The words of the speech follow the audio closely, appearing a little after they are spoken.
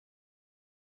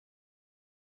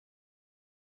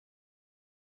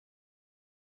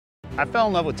I fell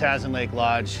in love with Tazin Lake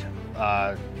Lodge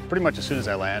pretty much as soon as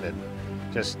I landed.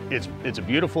 Just, it's a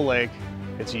beautiful lake.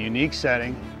 It's a unique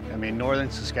setting. I mean,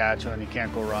 northern Saskatchewan, you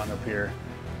can't go wrong up here.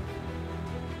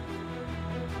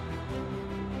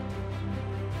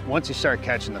 Once you start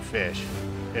catching the fish,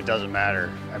 it doesn't matter.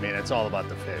 I mean, it's all about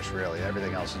the fish, really.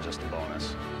 Everything else is just a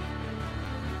bonus.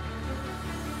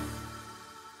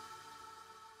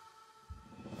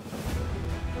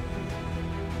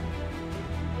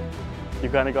 You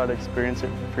kind of got to experience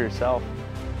it for yourself.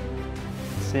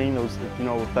 Seeing those,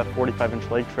 with that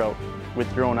 45-inch lake trout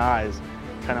with your own eyes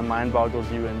kind of mind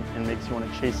boggles you and makes you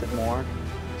want to chase it more.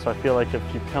 So I feel like if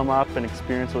you come up and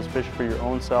experience those fish for your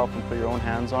own self and put your own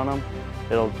hands on them,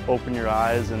 it'll open your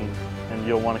eyes and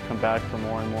you'll want to come back for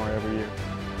more and more every year.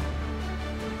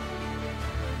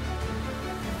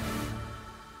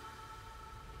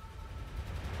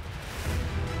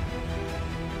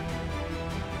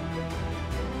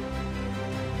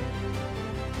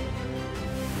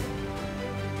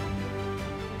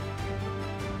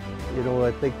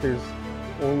 I think there's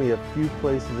only a few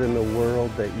places in the world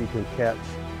that you can catch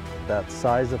that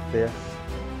size of fish,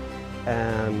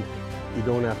 and you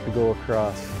don't have to go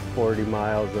across 40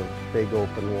 miles of big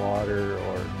open water,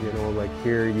 or like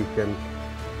here you can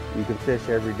fish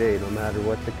every day no matter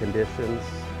what the conditions.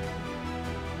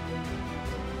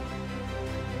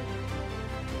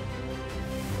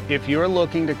 If you're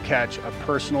looking to catch a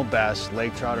personal best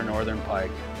lake trout or northern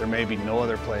pike, there may be no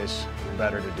other place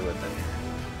better to do it than here.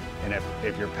 And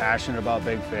if you're passionate about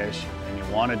big fish and you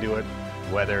want to do it,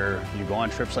 whether you go on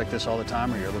trips like this all the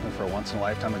time or you're looking for a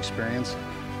once-in-a-lifetime experience,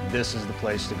 this is the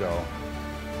place to go.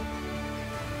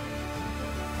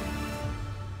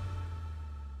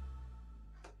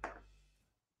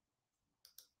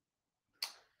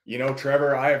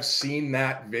 Trevor, I have seen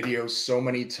that video so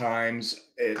many times.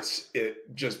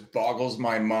 It just boggles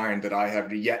my mind that I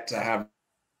have yet to have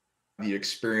the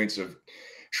experience of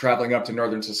traveling up to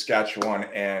northern Saskatchewan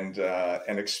and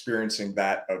experiencing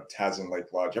that of Tazin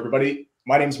Lake Lodge. Everybody,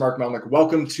 my name is Mark Melnyk.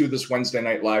 Welcome to this Wednesday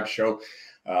night live show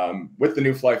with the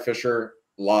New Fly Fisher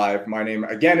Live. My name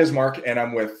again is Mark, and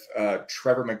I'm with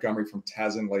Trevor Montgomery from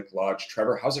Tazin Lake Lodge.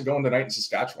 Trevor, how's it going tonight in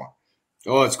Saskatchewan?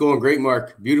 Oh, it's going great,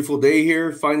 Mark. Beautiful day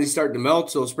here. Finally starting to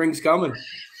melt, so spring's coming.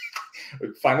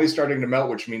 Finally starting to melt,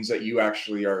 which means that you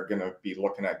actually are going to be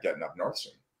looking at getting up north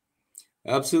soon.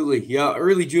 Absolutely. Yeah,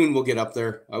 early June we'll get up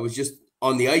there. I was just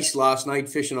on the ice last night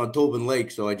fishing on Tazin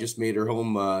Lake, so I just made her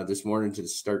home this morning to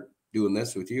start doing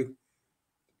this with you.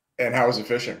 And how was it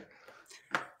fishing?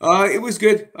 It was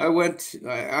good. I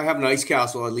have an ice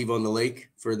castle I leave on the lake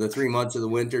for the 3 months of the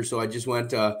winter, so I just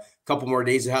went a couple more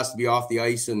days. It has to be off the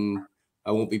ice, and I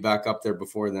won't be back up there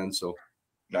before then. So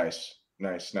nice.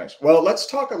 Well, let's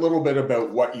talk a little bit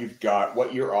about what you've got,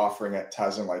 what you're offering at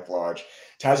Tazin Lake Lodge.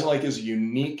 Tazin Lake is a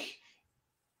unique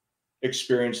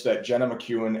experience that Jenna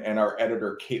McEwen and our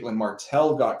editor Caitlin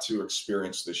Martell got to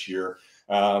experience this year.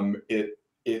 It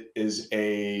is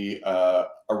a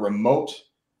remote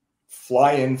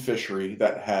fly-in fishery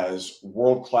that has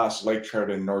world-class lake trout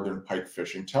and northern pike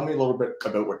fishing. Tell me a little bit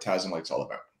about what Tazin Lake's all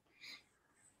about.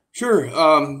 Sure.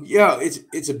 Yeah,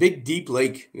 it's a big, deep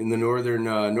lake in the northern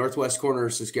northwest corner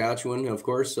of Saskatchewan, of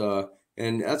course,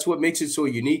 and that's what makes it so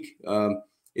unique.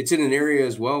 It's in an area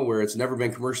as well where it's never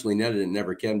been commercially netted and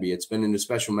never can be. It's been in a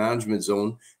special management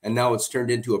zone, and now it's turned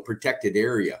into a protected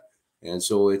area. And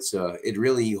so it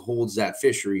really holds that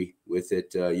fishery with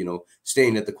it,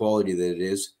 staying at the quality that it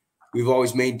is. We've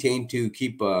always maintained to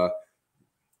keep the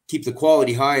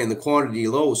quality high and the quantity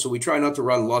low. So we try not to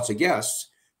run lots of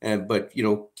guests, but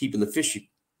keeping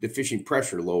the fishing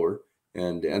pressure lower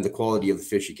and the quality of the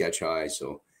fish you catch high.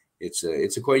 So it's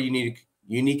a quite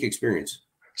unique experience.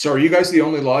 So are you guys the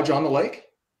only lodge on the lake?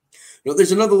 No,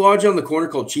 there's another lodge on the corner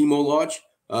called Chimo Lodge.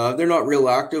 They're not real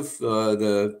active.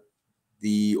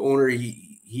 The owner,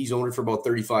 he's owned it for about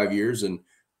 35 years, and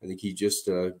I think he just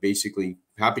basically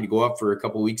happy to go up for a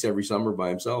couple of weeks every summer by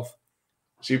himself.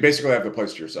 So you basically have the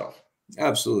place to yourself.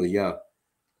 Absolutely, yeah.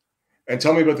 And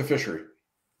tell me about the fishery.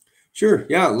 Sure,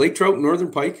 yeah, lake trout,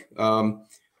 northern pike,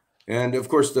 and of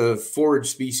course the forage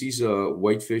species: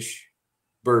 whitefish,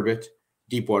 burbot,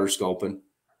 deepwater sculpin,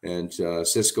 and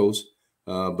ciscos.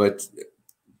 But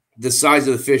the size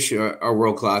of the fish are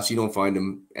world class. You don't find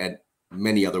them at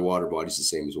many other water bodies the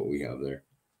same as what we have there.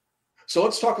 So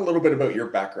let's talk a little bit about your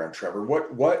background, Trevor.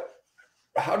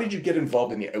 How did you get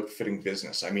involved in the outfitting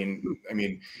business? I mean,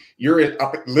 you're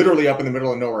literally up in the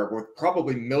middle of nowhere with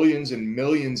probably millions and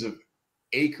millions of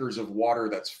acres of water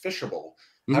that's fishable.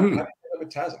 How did you end up at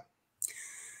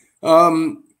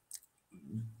Tazin?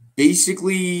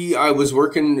 Basically, I was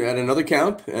working at another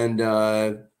camp, and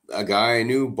a guy I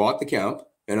knew bought the camp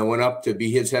and I went up to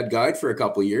be his head guide for a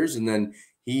couple of years, and then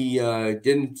he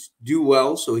didn't do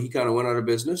well, so he kind of went out of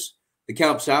business. The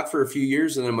camp sat for a few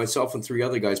years, and then myself and 3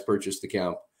 other guys purchased the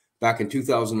camp back in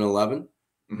 2011.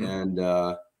 And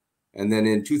then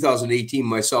in 2018,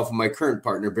 myself and my current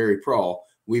partner, Barry Prawl,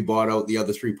 we bought out the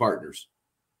other 3 partners.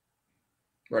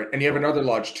 Right. And you have another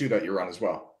lodge too that you're on as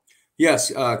well.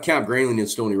 Yes, Camp Grayling in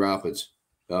Stony Rapids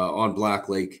on Black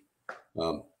Lake.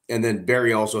 And then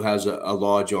Barry also has a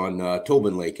lodge on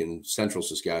Tobin Lake in central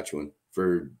Saskatchewan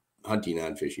for hunting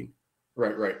and fishing.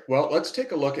 Right, right. Well, let's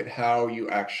take a look at how you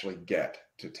actually get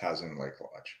to Tazin Lake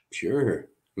Lodge. Sure.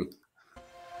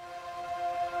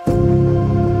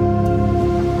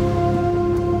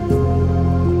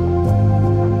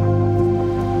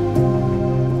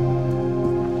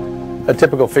 A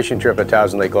typical fishing trip at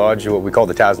Tazin Lake Lodge, what we call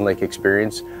the Tazin Lake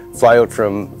experience. Fly out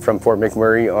from Fort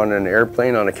McMurray on an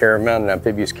airplane, on a caravan, an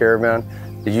amphibious caravan.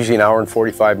 It's usually an hour and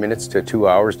 45 minutes to 2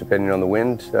 hours, depending on the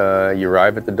wind. You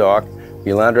arrive at the dock,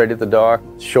 you land right at the dock,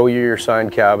 show you your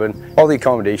assigned cabin. All the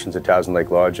accommodations at Tazin Lake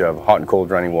Lodge have hot and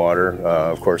cold running water,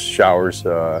 of course showers,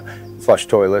 flush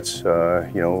toilets,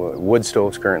 wood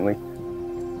stoves currently.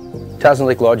 Tazin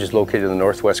Lake Lodge is located in the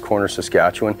northwest corner of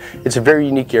Saskatchewan. It's a very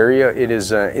unique area. It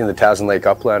is in the Tazin Lake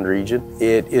upland region.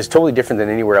 It is totally different than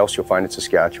anywhere else you'll find in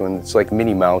Saskatchewan. It's like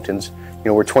mini mountains.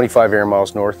 We're 25 air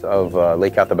miles north of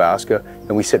Lake Athabasca,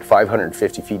 and we sit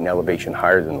 550 feet in elevation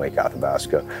higher than Lake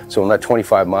Athabasca. So in that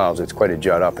 25 miles, it's quite a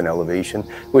jut up in elevation,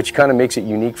 which kind of makes it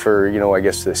unique for, I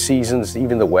guess the seasons,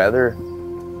 even the weather.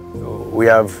 We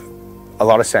have a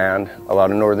lot of sand, a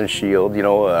lot of northern shield,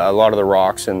 a lot of the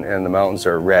rocks and the mountains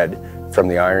are red from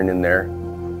the iron in there.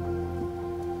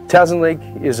 Tazin Lake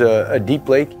is a deep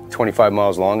lake, 25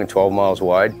 miles long and 12 miles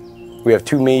wide. We have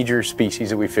 2 major species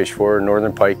that we fish for,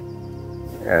 northern pike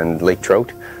and lake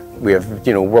trout. We have,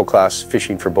 world-class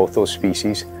fishing for both those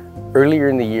species. Earlier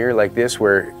in the year like this,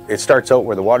 where it starts out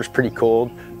where the water's pretty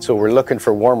cold, so we're looking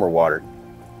for warmer water.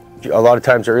 A lot of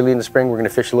times early in the spring, we're gonna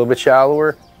fish a little bit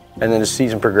shallower, and then as the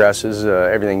season progresses,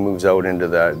 everything moves out into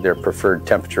their preferred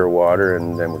temperature of water,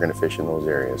 and then we're gonna fish in those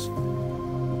areas.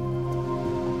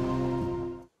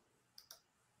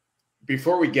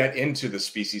 Before we get into the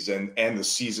species and the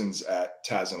seasons at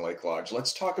Tazin Lake Lodge,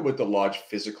 let's talk about the lodge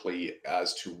physically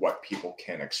as to what people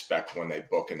can expect when they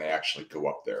book and they actually go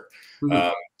up there.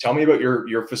 Tell me about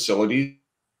your facilities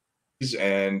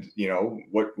and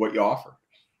what you offer.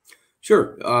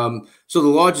 Sure. So the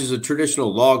lodge is a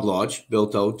traditional log lodge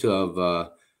built out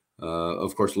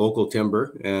of course, local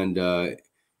timber, and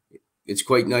it's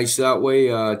quite nice that way.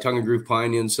 Tongue and groove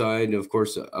pine inside, of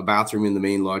course, a bathroom in the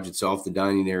main lodge itself, the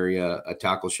dining area, a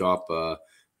tackle shop,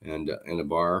 and a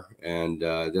bar, and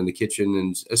then the kitchen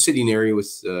and a sitting area with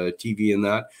TV and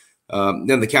that.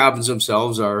 Then the cabins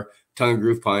themselves are tongue and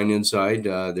groove pine inside.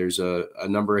 There's a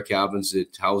number of cabins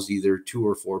that house either 2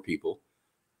 or 4 people.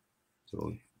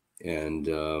 So, and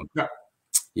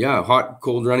yeah, hot,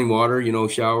 cold running water,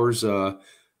 showers,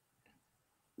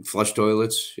 flush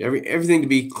toilets, everything to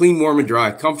be clean, warm, and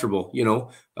dry, comfortable.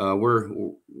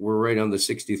 We're right on the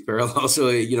 60th parallel, so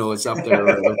it's up there,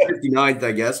 59th,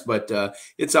 I guess, but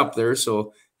it's up there.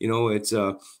 So it's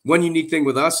one unique thing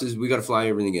with us is we got to fly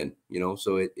everything in.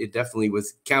 So it definitely,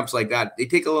 with camps like that, they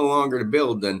take a little longer to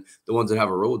build than the ones that have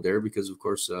a road there, because of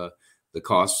course the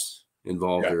costs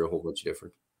involved are a whole bunch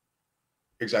different.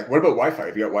 Exactly. What about Wi-Fi?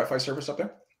 Have you got Wi-Fi service up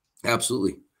there?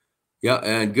 Absolutely. Yeah,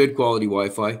 and good quality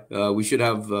Wi-Fi. We should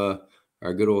have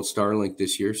our good old Starlink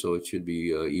this year, so it should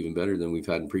be even better than we've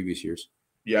had in previous years.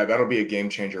 Yeah, that'll be a game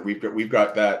changer. We've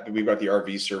got that. We've got the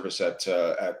RV service at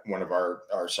one of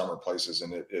our summer places,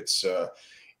 and it's a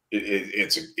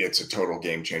total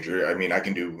game changer. I mean, I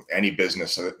can do any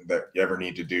business that you ever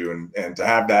need to do, and to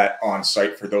have that on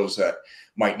site for those that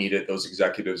might need it, those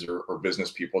executives or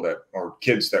business people or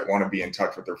kids that want to be in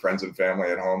touch with their friends and family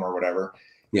at home or whatever.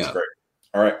 Yeah. It's great.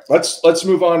 All right, let's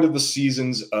move on to the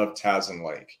seasons of Tazin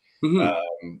Lake.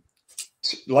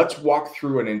 Let's walk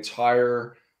through an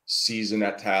entire season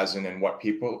at Tazin and what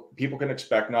people can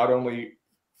expect, not only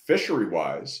fishery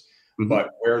wise,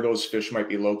 but where those fish might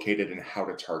be located and how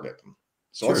to target them.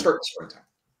 So let's start with springtime.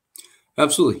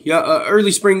 Absolutely. Yeah.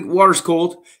 Early spring, water's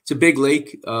cold. It's a big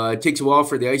lake. It takes a while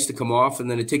for the ice to come off, and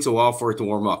then it takes a while for it to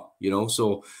warm up,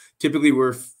 So typically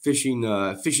we're fishing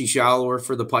shallower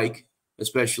for the pike,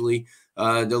 especially.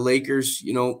 The Lakers,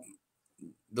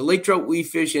 the lake trout, we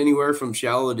fish anywhere from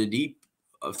shallow to deep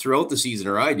throughout the season,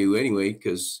 or I do anyway,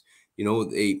 because,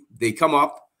 they come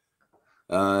up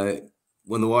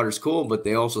when the water's cold, but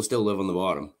they also still live on the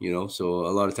bottom, so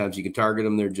a lot of times you can target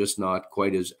them. They're just not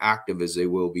quite as active as they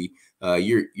will be.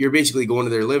 You're basically going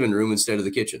to their living room instead of the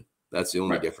kitchen. That's the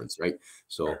only difference, right?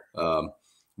 So,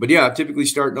 but yeah, typically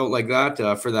starting out like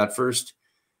that for that first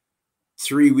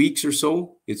 3 weeks or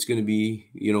so, it's going to be,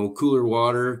 you know, cooler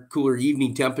water, cooler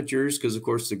evening temperatures, because of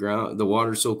course the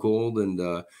water's so cold, and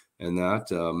that.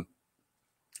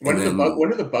 When and do then when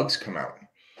do the bugs come out?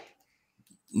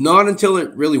 not until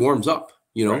it really warms up,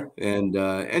 you know, Right.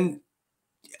 and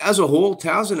as a whole,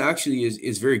 Towson actually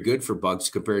is very good for bugs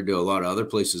compared to a lot of other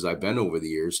places I've been over the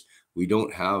years. We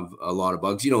don't have a lot of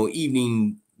bugs, you know,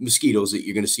 evening mosquitoes that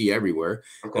you're going to see everywhere,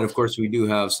 and of course we do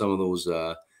have some of those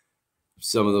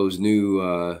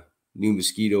new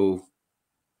mosquito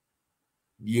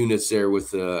units there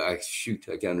with I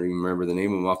can't even remember the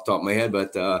name of them off the top of my head,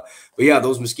 but yeah,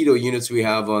 those mosquito units we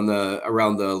have on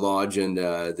around the lodge and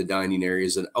the dining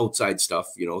areas and outside stuff,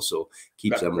 you know, so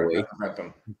keeps them away. Prevent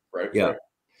them. Right. Yeah. Right.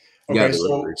 Yeah,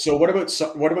 Okay. So what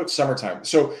about summertime?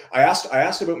 So I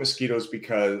asked about mosquitoes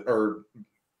or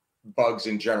bugs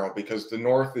in general, because the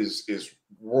North is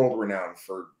world renowned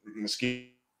for mosquitoes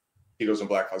and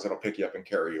black flies that'll pick you up and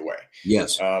carry you away.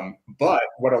 Yes. But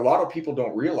what a lot of people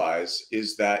don't realize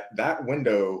is that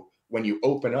window, when you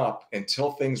open up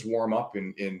until things warm up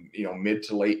in you know, mid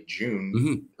to late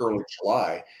June, early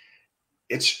July,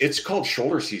 it's called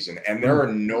shoulder season, and there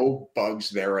are no bugs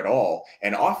there at all.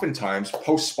 And oftentimes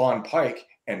post spawn pike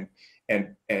and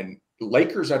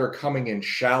Lakers that are coming in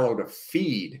shallow to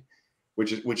feed,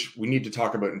 which we need to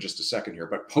talk about in just a second here,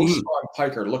 but post spawn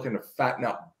pike are looking to fatten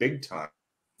up big time.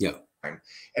 Yeah.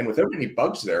 And without any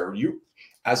bugs there, you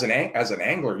as an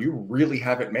angler, you really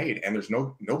have it made, and there's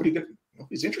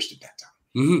nobody's interested that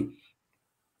time.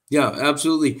 Yeah,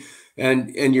 absolutely.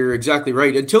 And you're exactly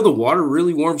right. Until the water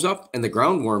really warms up and the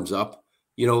ground warms up,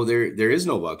 you know, there is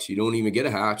no bugs. You don't even get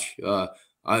a hatch.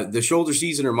 The shoulder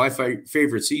season are my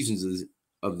favorite seasons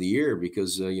of the year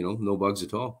because you know, no bugs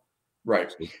at all.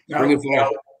 Right. So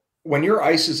now, when your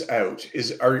ice is out,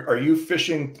 are you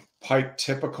fishing pike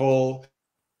typical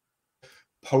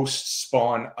post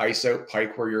spawn ice out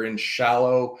pike, where you're in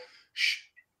shallow-ish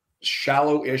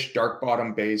dark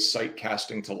bottom bays, sight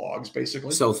casting to logs,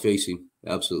 basically? South facing,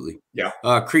 absolutely. Yeah.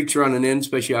 Creeks running in,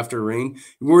 especially after rain.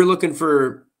 We're looking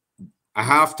for a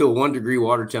 0.5 to 1 degree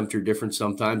water temperature difference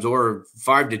sometimes, or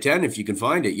 5 to 10 if you can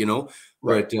find it, you know.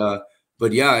 Right.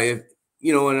 But yeah, if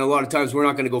you know, and a lot of times we're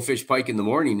not going to go fish pike in the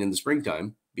morning in the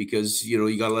springtime, because you know,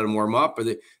 you got to let them warm up, or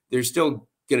they're still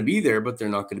going to be there, but they're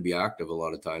not going to be active a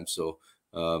lot of times. So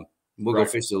we'll go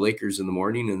fish the Lakers in the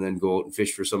morning, and then go out and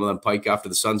fish for some of them pike after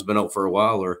the sun's been out for a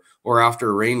while, or after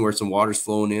a rain where some water's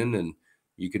flowing in, and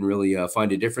you can really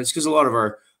find a difference, because a lot of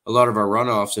our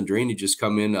runoffs and drainages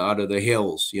come in out of the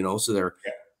hills, you know, so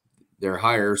they're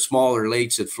higher, smaller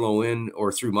lakes that flow in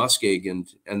or through muskeg,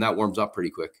 and that warms up pretty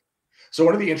quick. So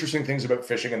one of the interesting things about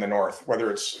fishing in the north, whether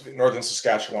it's northern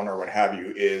Saskatchewan or what have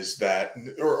you, is that,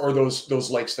 or those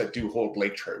lakes that do hold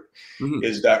lake trout,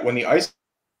 is that when the ice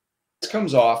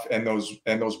comes off and those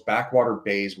backwater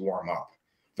bays warm up,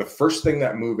 the first thing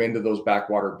that move into those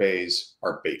backwater bays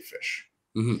are bait fish.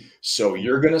 So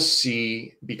you're going to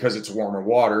see, because it's warmer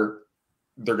water,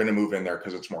 they're going to move in there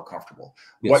because it's more comfortable.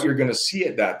 Yes. What you're going to see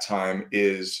at that time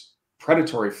is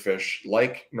predatory fish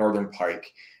like northern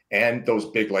pike and those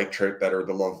big lake trout that are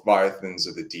the leviathans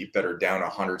of the deep, that are down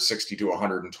 160 to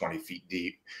 120 feet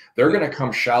deep. They're going to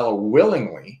come shallow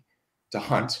willingly to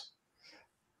hunt.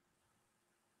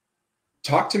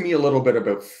 Talk to me a little bit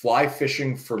about fly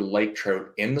fishing for lake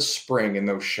trout in the spring in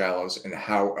those shallows, and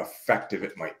how effective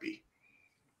it might be.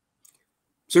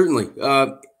 Certainly.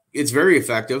 It's very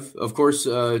effective. Of course,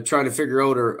 trying to figure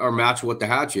out or match what the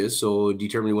hatch is. So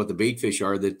determining what the bait fish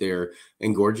are that they're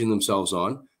engorging themselves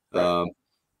on,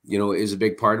 you know, is a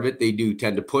big part of it. They do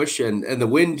tend to push, and the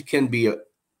wind can be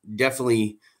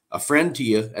definitely a friend to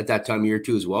you at that time of year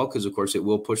too, as well. Cause of course it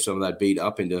will push some of that bait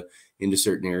up into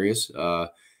certain areas.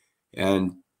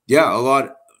 And yeah,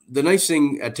 the nice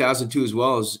thing at Tazin too, as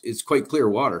well, is it's quite clear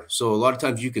water. So a lot of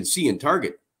times you can see and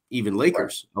target even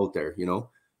Lakers out there, you know,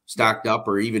 stacked up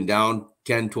or even down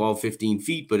 10, 12, 15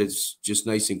 feet, but it's just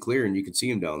nice and clear and you can see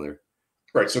them down there.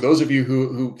 Right. So those of you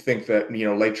who think that, you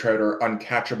know, lake trout are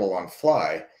uncatchable on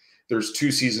fly, there's 2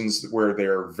 seasons where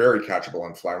they're very catchable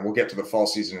on fly. And we'll get to the fall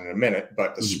season in a minute,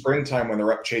 but the springtime, when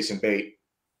they're up chasing bait,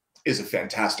 is a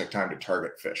fantastic time to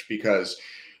target fish, because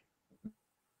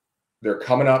they're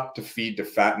coming up to feed, to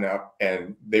fatten up,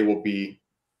 and they will be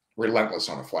relentless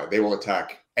on a fly. They will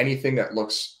attack anything that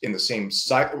looks in the same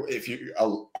size.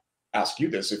 I'll ask you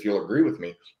this, if you'll agree with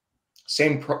me,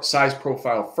 same size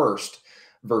profile first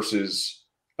versus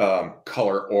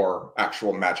color or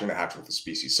actual matching the hatch with the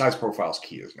species. Size profile is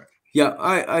key, isn't it? Yeah,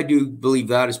 I do believe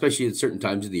that, especially at certain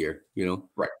times of the year, you know?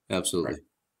 Right. Absolutely. Right.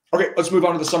 Okay, let's move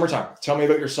on to the summertime. Tell me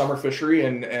about your summer fishery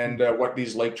and what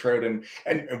these lake trout and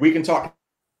we can talk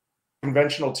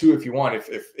conventional too if you want.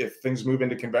 If things move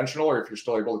into conventional, or if you're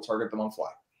still able to target them on fly.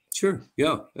 Sure.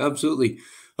 Yeah, absolutely.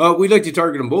 We'd like to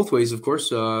target them both ways, of course.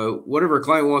 Whatever a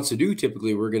client wants to do,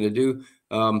 typically we're going to do.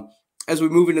 As we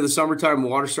move into the summertime,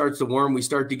 water starts to warm. We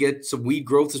start to get some weed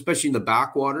growth, especially in the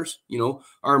backwaters. You know,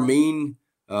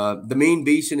 the main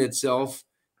basin itself,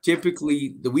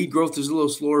 typically the weed growth is a little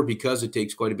slower because it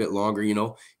takes quite a bit longer. You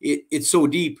know, it's so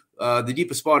deep. The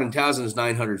deepest spot in Tazin is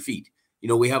 900 feet. You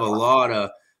know, we have a lot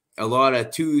of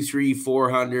 200, 300,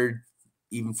 400,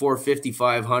 even 450,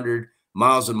 500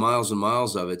 miles and miles and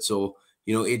miles of it. So,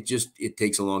 you know, it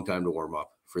takes a long time to warm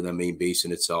up for the main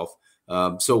basin itself.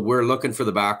 So we're looking for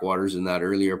the backwaters in that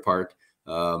earlier part.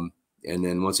 And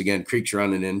then once again, creeks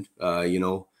running in, you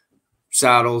know,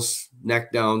 saddles,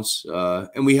 neck downs.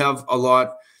 And we have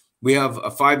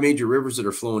 5 major rivers that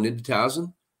are flowing into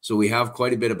Tazin. So we have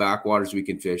quite a bit of backwaters we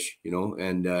can fish, you know,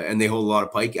 and they hold a lot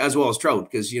of pike as well as trout,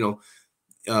 because, you know,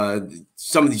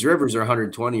 some of these rivers are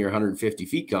 120 or 150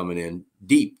 feet coming in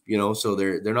deep, you know, so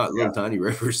they're not little tiny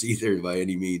rivers either by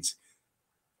any means.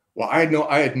 Well, I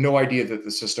had no idea that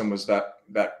the system was that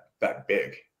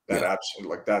big.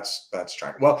 Absolutely, like that's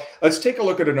giant. Well, let's take a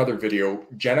look at another video.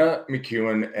 Jenna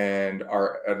McEwen and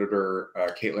our editor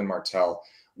Caitlin Martell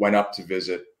went up to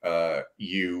visit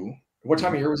you. What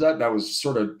time of year was that? That was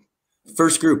sort of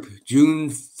first group, June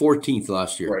 14th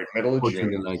last year. Right, middle of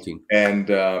June. 19. And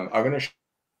I'm going to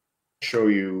show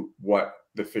you what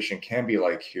the fishing can be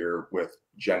like here with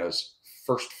Jenna's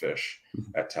first fish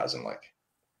at Tazin Lake.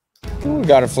 We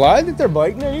got a fly that they're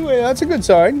biting anyway. That's a good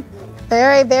sign.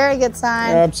 Very, very good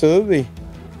sign. Absolutely.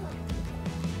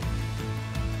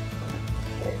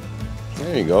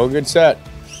 There you go. Good set.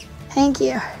 Thank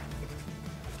you.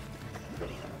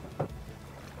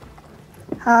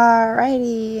 All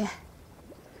righty.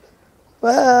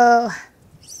 Whoa.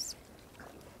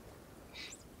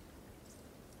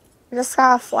 I just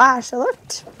saw a flash. It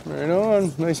looked Right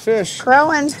on. Nice fish.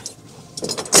 growing.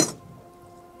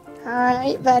 All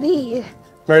right, buddy.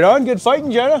 Right on. Good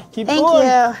fighting, Jenna. Keep Thank going.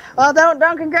 you. Well,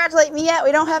 don't congratulate me yet.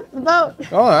 We don't have the boat.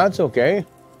 Oh, that's okay.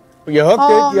 But you hooked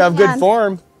it. You have good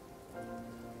form.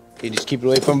 You just keep it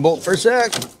away from the boat for a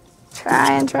sec.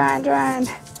 Trying.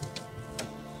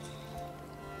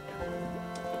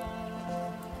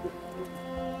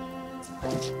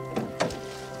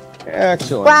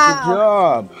 Excellent. Wow. Good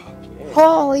job.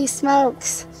 Holy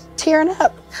smokes. Tearing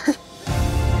up.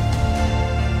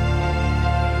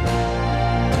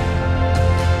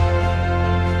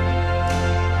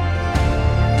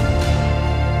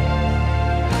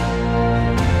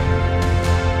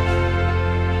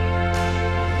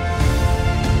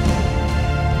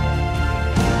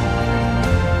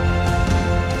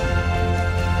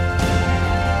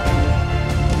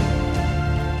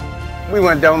 We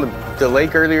went down the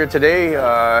lake earlier today,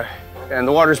 and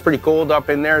the water's pretty cold up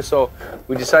in there, so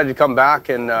we decided to come back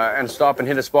and stop and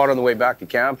hit a spot on the way back to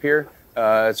camp here.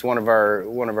 It's one of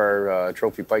our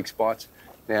trophy pike spots,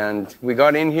 and we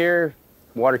got in here.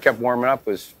 Water kept warming up.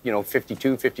 It was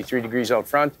 52, 53 degrees out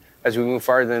front. As we moved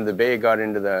farther into the bay, it got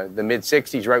into the mid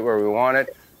 60s, right where we want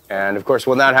it. And of course,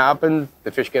 when that happened,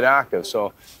 the fish get active.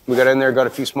 So we got in there, got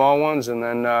a few small ones, and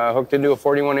then hooked into a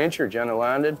 41-incher. Jenna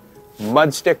landed.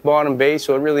 Mud stick bottom bay,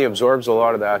 so it really absorbs a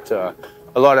lot of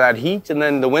that heat, and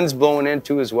then the wind's blowing in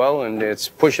too as well, and it's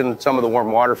pushing some of the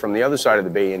warm water from the other side of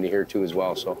the bay into here too as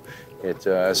well. So it's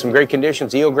some great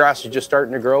conditions. Eelgrass is just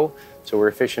starting to grow, so we're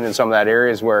fishing in some of that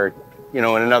areas where in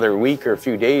another week or a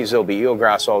few days there'll be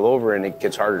eelgrass all over and it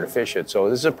gets harder to fish it. So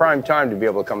this is a prime time to be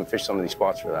able to come and fish some of these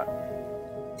spots for that.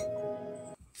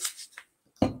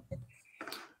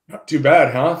 Not too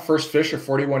bad, huh? First fish, a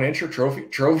 41-incher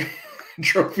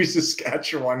trophy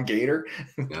Saskatchewan gator.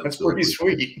 That's pretty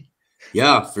sweet.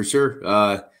 Yeah, for sure.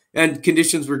 And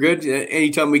conditions were good.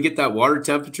 Anytime we get that water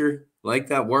temperature like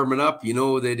that warming up, you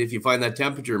know that if you find that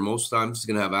temperature, most times it's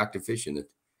going to have active fish in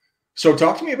it. So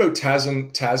talk to me about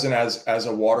Tazin as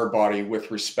a water body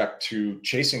with respect to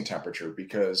chasing temperature,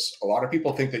 because a lot of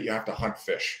people think that you have to hunt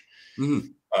fish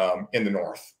in the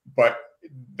north, but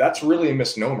that's really a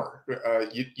misnomer.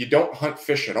 You don't hunt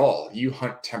fish at all. You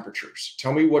hunt temperatures.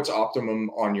 Tell me what's optimum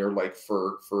on your lake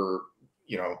for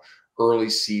early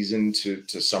season to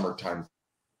summertime.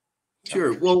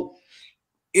 Sure. Well,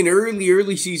 in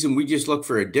early season, we just look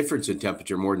for a difference in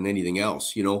temperature more than anything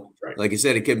else. Right. Like I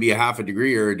said, it can be a half a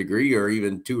degree or a degree or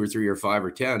even 2 or 3 or 5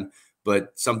 or 10,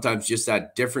 but sometimes just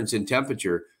that difference in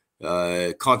temperature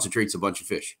concentrates a bunch of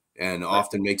fish and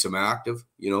often makes them active.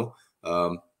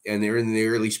 And they're in the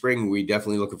early spring, we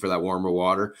definitely looking for that warmer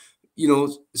water.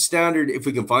 standard, if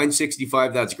we can find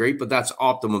 65, that's great, but that's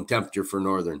optimum temperature for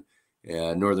northern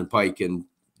pike. And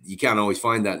you can't always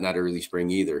find that in that early spring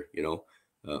either,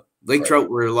 Lake trout,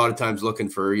 we're a lot of times looking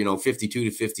for, 52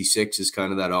 to 56 is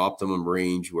kind of that optimum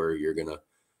range where you're going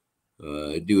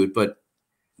to do it. But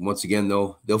once again,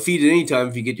 they'll feed at any time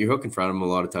if you get your hook in front of them a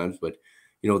lot of times, but,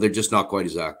 they're just not quite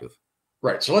as active.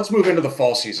 Right. So let's move into the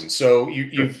fall season. So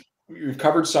you've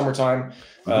covered summertime.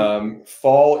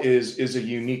 Fall is a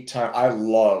unique time. I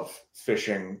love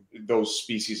fishing those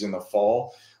species in the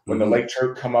fall when the lake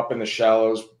trout come up in the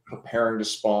shallows, preparing to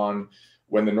spawn,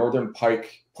 when the northern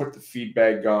pike put the feed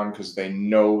bag on because they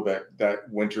know that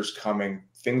winter's coming.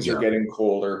 Things are getting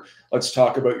colder. Let's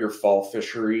talk about your fall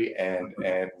fishery and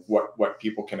what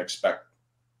people can expect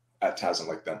at Tazin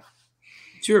Lake then.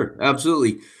 Sure,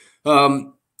 absolutely.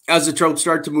 As the trout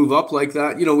start to move up like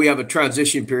that, we have a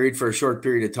transition period for a short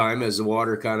period of time as the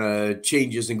water kind of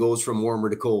changes and goes from warmer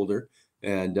to colder.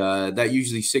 And that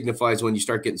usually signifies when you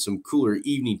start getting some cooler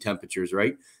evening temperatures,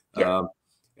 right? Yeah.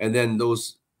 And then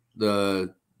the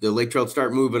lake trout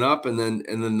start moving up, and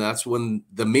then that's when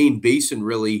the main basin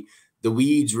the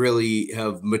weeds really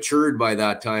have matured by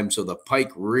that time. So the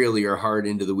pike really are hard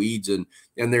into the weeds, and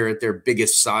they're at their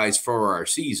biggest size for our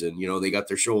season. They got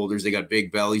their shoulders, they got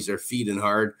big bellies, they're feeding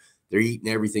hard, they're eating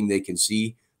everything they can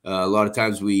see. A lot of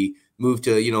times we move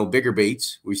to, bigger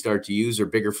baits we start to use, or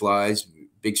bigger flies,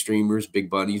 big streamers, big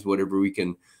bunnies, whatever we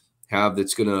can have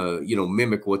that's going to,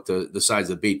 mimic what the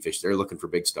size of the bait fish. They're looking for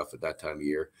big stuff at that time of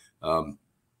year. A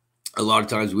lot of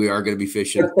times we are going to be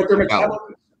fishing. But their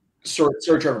metabolism,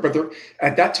 sorry, Trevor, but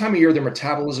at that time of year, their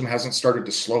metabolism hasn't started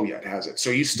to slow yet, has it? So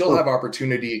you still have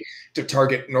opportunity to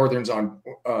target northerns on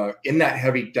in that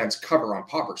heavy, dense cover on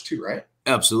poppers too, right?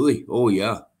 Absolutely. Oh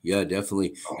yeah,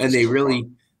 definitely. And they really,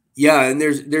 and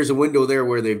there's a window there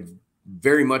where they've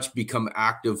very much become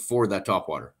active for that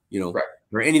topwater,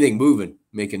 or anything moving,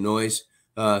 making noise.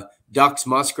 Ducks,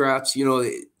 muskrats,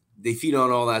 they feed on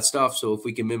all that stuff. So if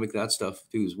we can mimic that stuff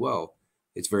too as well,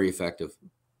 it's very effective.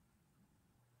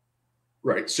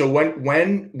 Right. So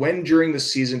when during the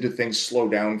season do things slow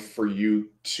down for you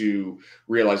to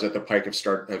realize that the pike have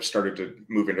started to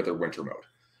move into their winter mode?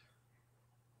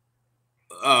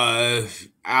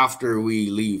 After we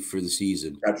leave for the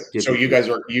season. So you guys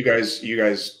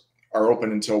are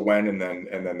open until when, and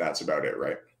then that's about it,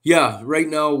 right? Yeah. Right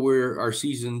now our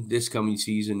season, this coming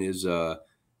season, is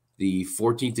the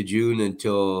 14th of June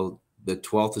until the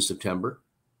 12th of September.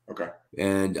 Okay.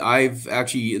 And I've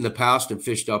actually in the past have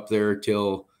fished up there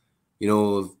till,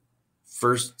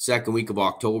 first, second week of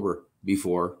October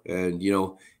before. And,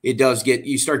 it does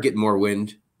you start getting more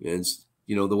wind, and,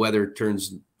 the weather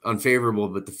turns unfavorable,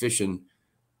 but the fishing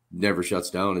never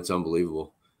shuts down. It's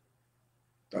unbelievable.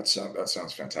 That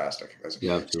sounds fantastic.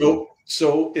 Yeah.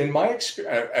 So in my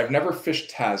experience, I've never fished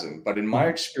Tazin, but in my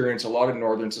experience, a lot of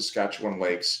northern Saskatchewan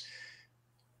lakes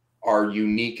are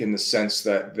unique in the sense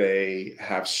that they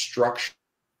have structure,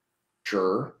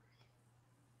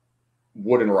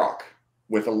 wood and rock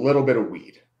with a little bit of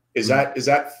weed. Is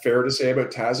that fair to say about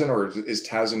Tazin, or is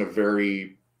Tazin a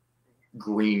very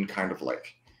green kind of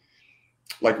lake?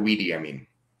 Like weedy, I mean.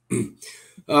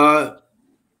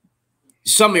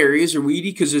 Some areas are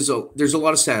weedy because there's a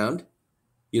lot of sand,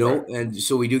 and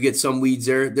so we do get some weeds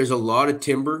there. There's a lot of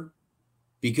timber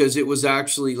because it was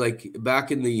actually like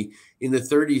back in the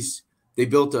 30s, they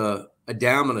built a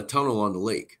dam and a tunnel on the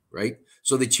lake, right?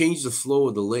 So they changed the flow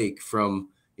of the lake from,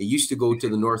 it used to go to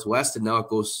the northwest, and now it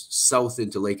goes south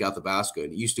into Lake Athabasca,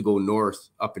 and it used to go north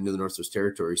up into the Northwest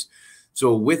Territories.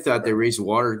 So with that, they raised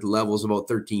water levels about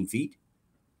 13 feet.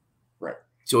 Right.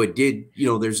 So it did,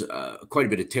 there's quite a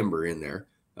bit of timber in there.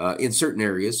 In certain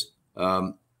areas,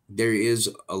 there is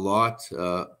a lot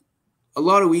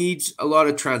of weeds, a lot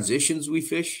of transitions we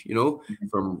fish,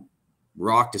 from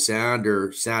rock to sand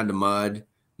or sand to mud,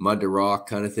 mud to rock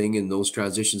kind of thing. And those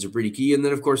transitions are pretty key. And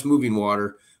then, of course, moving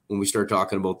water when we start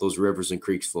talking about those rivers and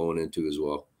creeks flowing into as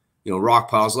well. Rock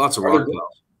piles, lots of rock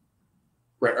piles.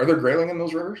 Right. Are there grayling in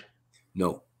those rivers?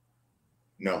 No.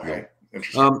 Hey,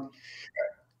 interesting.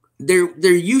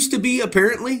 There used to be,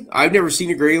 apparently. I've never seen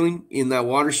a grayling in that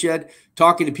watershed.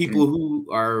 Talking to people who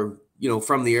are,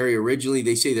 from the area originally,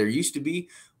 they say there used to be.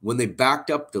 When they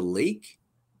backed up the lake,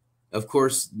 of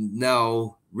course,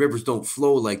 now rivers don't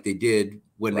flow like they did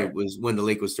when the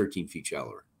lake was 13 feet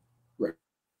shallower. Right.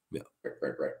 Yeah.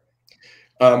 Right.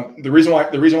 The reason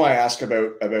why I ask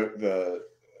about the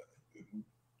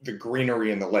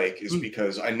greenery in the lake is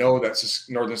because I know that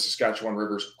northern Saskatchewan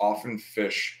rivers often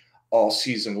fish all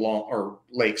season long, or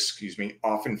lakes,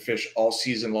 often fish all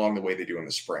season long the way they do in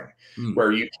the spring,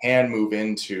 where you can move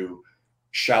into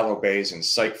shallow bays and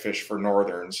sight fish for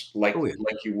northerns like Oh, yeah.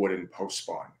 like you would in post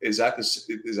spawn. Is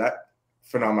that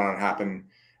phenomenon happen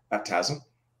at Tazin?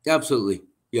 Absolutely.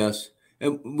 Yes.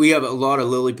 And we have a lot of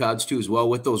lily pads too as well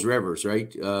with those rivers,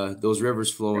 right? Those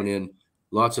rivers flowing in,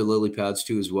 lots of lily pads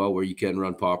too as well, where you can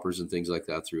run poppers and things like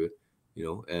that through it,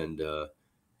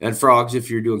 and frogs if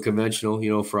you're doing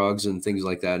conventional, frogs and things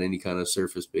like that, any kind of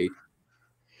surface bait.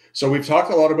 So we've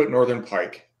talked a lot about northern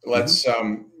pike. Let's,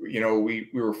 Mm-hmm. we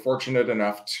were fortunate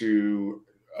enough to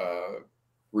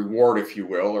reward, if you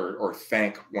will, or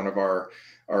thank one of our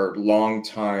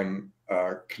longtime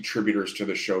contributors to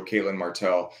the show, Caitlin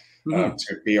Martell, Mm-hmm.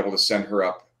 to be able to send her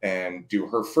up and do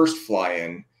her first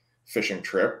fly-in fishing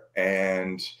trip.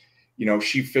 And,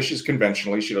 she fishes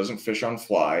conventionally. She doesn't fish on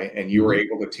fly. And you were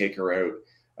able to take her out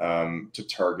to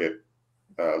target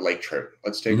lake trout.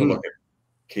 Let's take a look at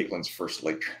Caitlin's first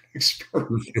lake trout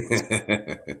experience.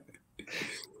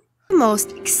 The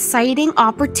most exciting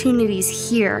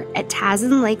opportunities here at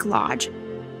Tazin Lake Lodge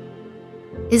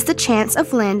is the chance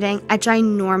of landing a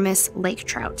ginormous lake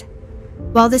trout.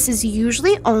 While this is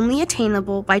usually only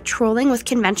attainable by trolling with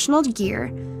conventional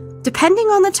gear, depending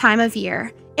on the time of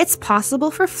year, it's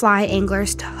possible for fly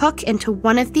anglers to hook into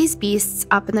one of these beasts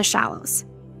up in the shallows.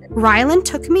 Rylan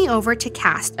took me over to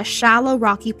cast a shallow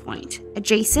rocky point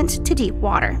adjacent to deep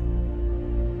water.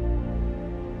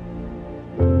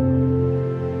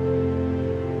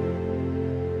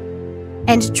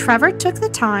 And Trevor took the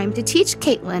time to teach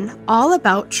Caitlin all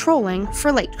about trolling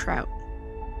for lake trout.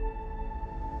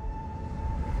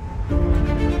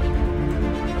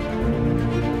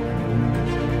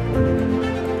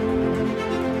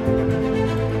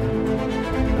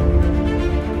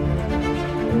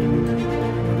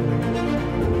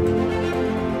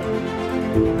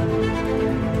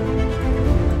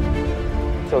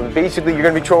 So basically you're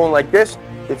gonna be trolling like this.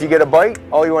 If you get a bite,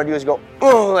 all you wanna do is go,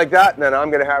 oh, like that, and then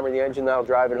I'm gonna hammer the engine, that'll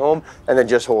drive it home, and then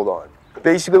just hold on.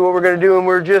 Basically what we're gonna do, and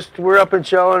we're up in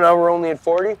shallow, now we're only at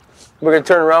 40. We're gonna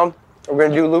turn around, we're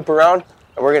gonna do a loop around,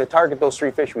 and we're gonna target those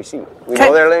 3 fish we see. We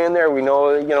know they're laying there, we know,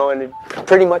 and it's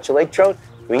pretty much a lake trout.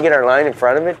 We can get our line in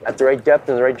front of it at the right depth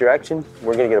in the right direction,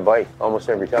 we're gonna get a bite almost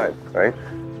every time, right?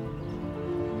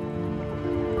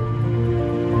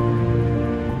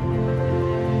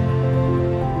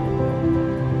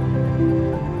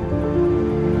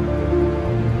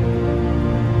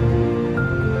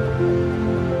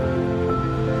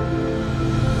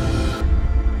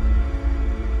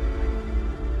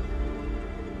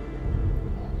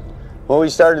 When we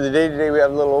started the day today, we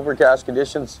have a little overcast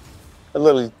conditions, a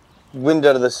little wind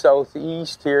out of the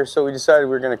southeast here, so we decided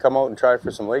we were going to come out and try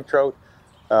for some lake trout.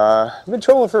 I've been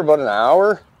trolling for about an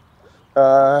hour,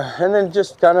 and then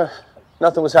just kind of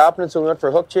nothing was happening, so we went for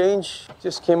a hook change.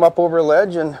 Just came up over a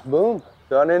ledge and boom,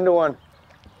 got into one.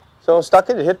 So stuck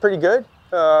it, it hit pretty good.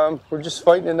 We're just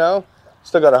fighting it now.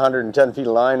 Still got 110 feet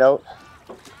of line out,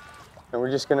 and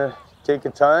we're just going to take a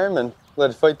time and let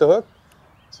it fight the hook,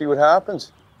 see what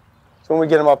happens. So when we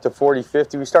get them up to 40,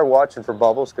 50, we start watching for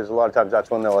bubbles, because a lot of times that's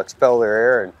when they'll expel their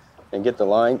air and get the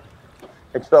line,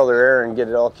 expel their air and get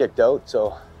it all kicked out.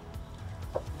 So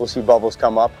we'll see bubbles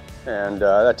come up, and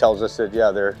that tells us that,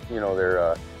 yeah, they're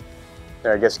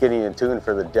I guess getting in tune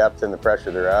for the depth and the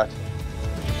pressure they're at.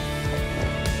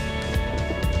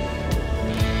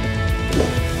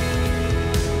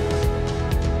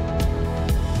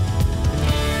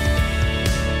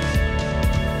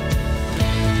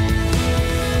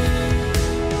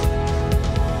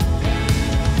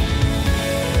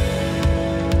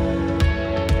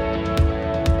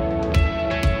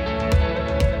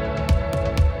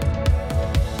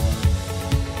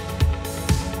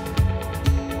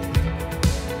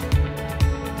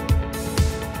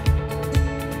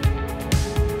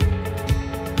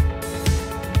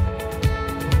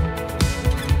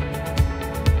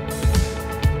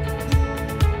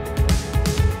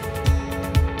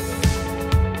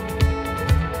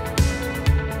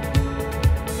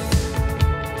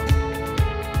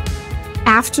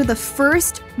 After the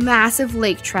first massive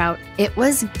lake trout, it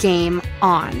was game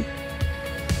on.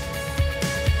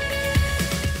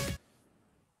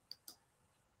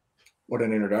 What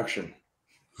an introduction.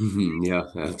 Yeah,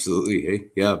 absolutely. Hey,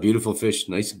 yeah, beautiful fish,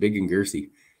 nice, big and girthy.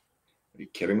 Are you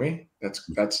kidding me? That's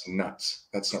nuts.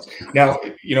 That's nuts. Now,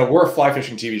 we're a fly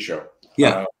fishing TV show.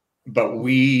 Yeah. But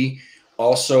we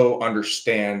also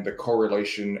understand the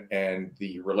correlation and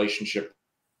the relationship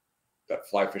that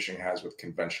fly fishing has with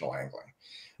conventional angling.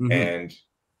 And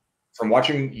from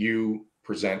watching you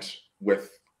present with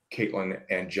Caitlin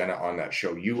and Jenna on that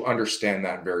show. You understand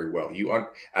that very well.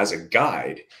 As a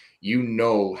guide, you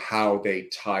know how they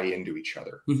tie into each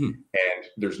other. And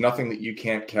there's nothing that you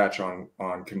can't catch on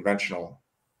conventional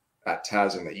at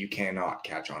Tazin that you cannot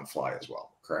catch on fly as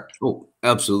well, correct? Oh,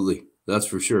 absolutely. That's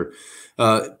for sure.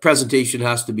 Presentation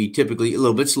has to be typically a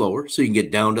little bit slower so you can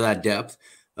get down to that depth.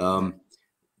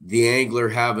 The angler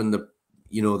having the,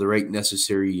 the right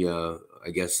necessary, I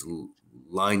guess,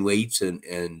 line weights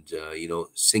and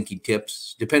sinking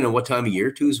tips, depending on what time of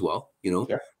year too as well,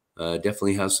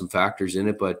 definitely has some factors in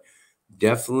it, but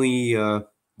definitely, I'm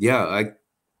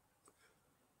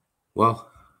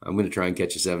going to try and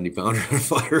catch a 70-pounder on a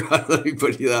fly rod. Let me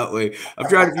put it that way. I've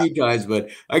tried a few times, but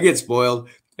I get spoiled.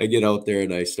 I get out there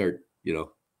and I start,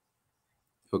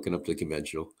 hooking up to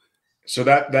conventional. So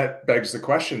that begs the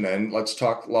question then. Let's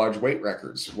talk lodge weight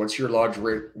records. What's your lodge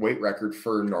weight record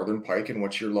for northern pike, and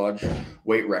what's your lodge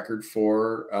weight record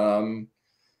for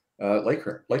lake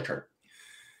trout?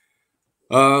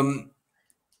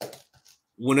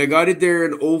 When I got it there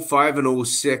in 05 and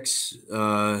 06,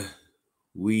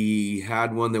 we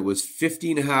had one that was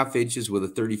 50.5 inches with a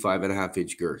 35.5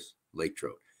 inch girth, lake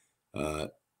trout.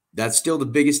 That's still the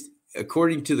biggest.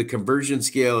 According to the conversion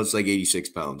scale, it's like 86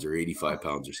 pounds or 85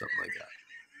 pounds or something like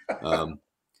that.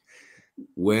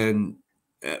 When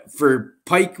for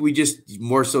pike, we just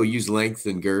more so use length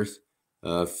and girth.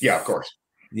 Yeah, of course.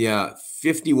 Yeah,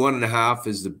 51.5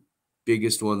 is the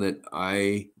biggest one that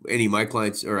any of my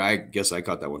clients, or I guess I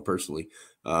caught that one personally.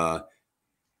 I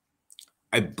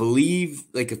believe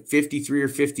like a 53 or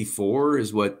 54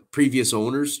 is what previous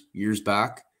owners years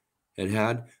back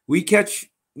had. We catch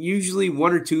usually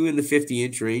one or two in the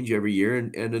 50-inch range every year,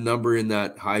 and a number in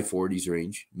that high 40s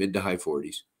range, mid to high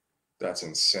 40s. That's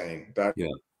insane. That's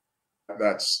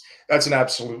an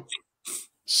absolute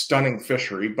stunning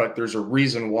fishery, but there's a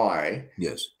reason why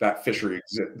that fishery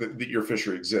exists, that your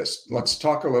fishery exists. Let's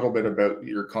talk a little bit about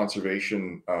your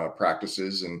conservation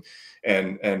practices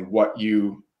and what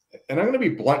you, and I'm going to be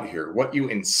blunt here, what you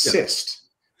insist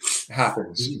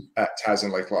happens at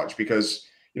Tazin Lake Lodge, because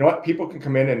you know what? People can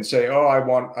come in and say, "Oh, I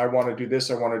want to do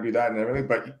this, I want to do that," and everything.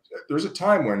 But there's a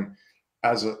time when,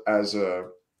 as a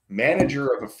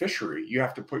manager of a fishery, you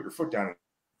have to put your foot down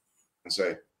and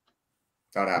say,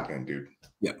 "Not happening, dude."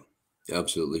 Yeah,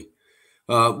 absolutely.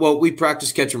 Well, we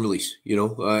practice catch and release,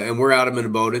 and we're adamant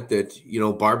about it that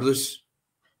barbless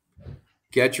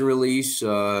catch and release.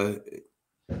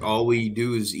 All we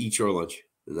do is eat shore lunch,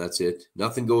 and that's it.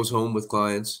 Nothing goes home with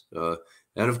clients, and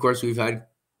of course, we've had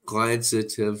clients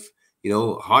that have,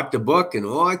 hot the book and,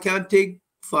 I can't take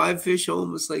 5 fish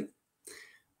home. It's like,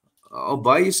 I'll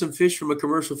buy you some fish from a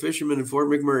commercial fisherman in Fort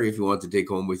McMurray if you want to take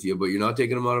home with you, but you're not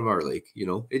taking them out of our lake.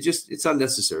 It's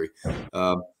unnecessary.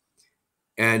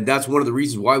 And that's one of the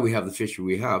reasons why we have the fishery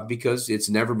we have, because it's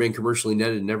never been commercially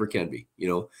netted and never can be.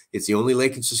 It's the only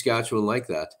lake in Saskatchewan like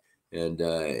that. And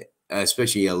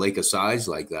especially a lake of size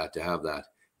like that, to have that,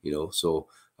 so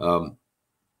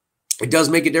it does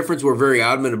make a difference. We're very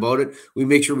adamant about it. We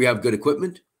make sure we have good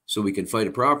equipment so we can fight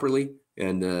it properly,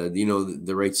 and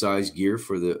the right size gear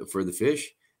for the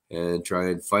fish, and try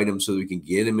and fight them so we can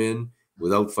get them in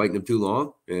without fighting them too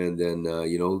long, and then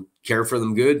care for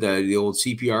them good. The old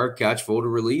CPR, catch, photo,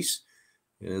 release,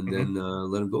 and then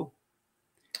let them go.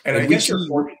 And I guess you're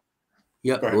 40.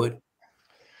 Yeah, go ahead.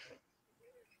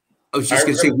 I was just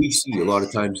going to say, we see a lot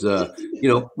of times,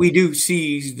 we do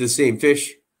see the same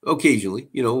fish occasionally,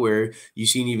 where you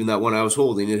seen even that one I was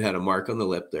holding, it had a mark on the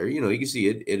lip there, you can see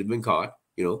it had been caught,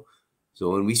 so,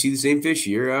 and we see the same fish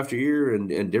year after year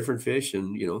and different fish,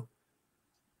 and,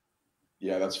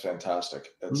 Yeah, that's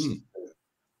fantastic.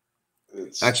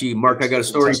 It's actually, Mark, I got a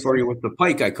story for you with the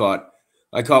pike I caught.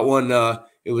 I caught one,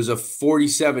 it was a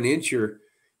 47-incher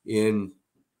in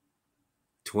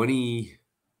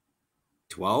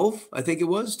 2012, I think it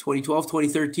was, 2012,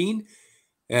 2013.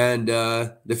 And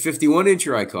the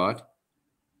 51-incher I caught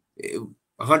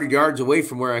 100 yards away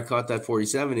from where I caught that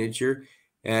 47-incher.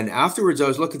 And afterwards, I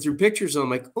was looking through pictures, and I'm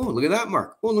like, oh, look at that,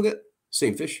 Mark. Oh, look at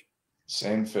same fish.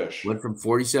 Same fish. Went from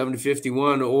 47 to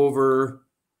 51 over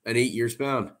an 8-year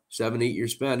span, 7-8 year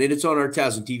span. And it's on our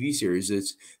Tazin TV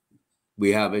series.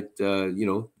 We have it,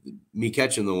 me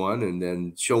catching the one and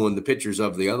then showing the pictures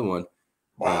of the other one.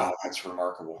 Wow, that's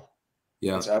remarkable.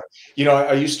 Yeah.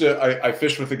 I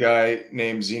fished with a guy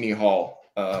named Zini Hall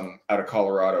out of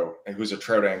Colorado, and who's a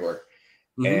trout angler.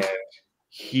 And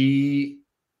he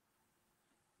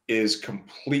is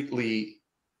completely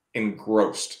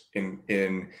engrossed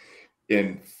in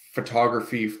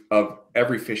photography of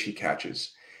every fish he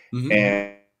catches.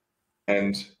 And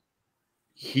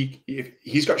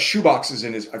he's got shoeboxes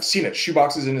in his, I've seen it,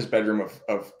 shoeboxes in his bedroom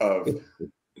of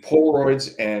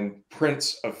Polaroids and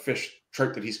prints of fish,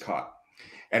 trout that he's caught.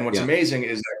 And what's Yeah. amazing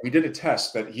is that we did a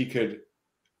test that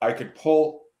I could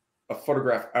pull a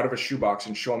photograph out of a shoebox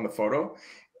and show him the photo,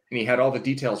 and he had all the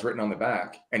details written on the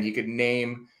back, and he could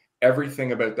name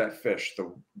everything about that fish,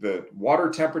 the water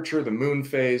temperature, the moon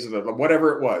phase, the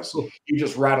whatever it was. Oh. You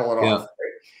just rattle it Yeah. off. Right?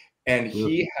 And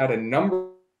he had a number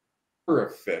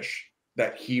of fish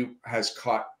that he has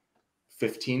caught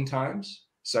 15 times,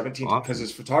 17 times, because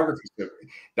his photography.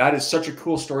 That is such a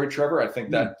cool story, Trevor. I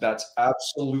think that's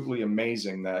absolutely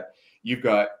amazing that you've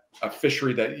got a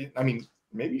fishery that, I mean,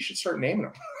 maybe you should start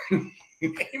naming them.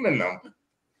 Naming them.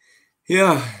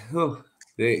 Yeah. Oh,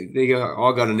 they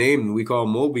all got a name. We call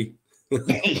them Moby.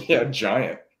 Yeah,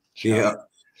 giant. Yeah.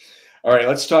 All right,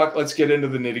 let's get into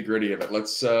the nitty gritty of it.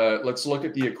 Let's look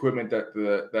at the equipment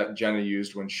that Jenna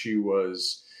used when she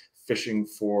was fishing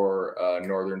for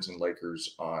Northerns and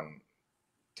Lakers on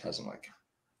Tazin Lake.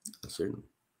 Certainly.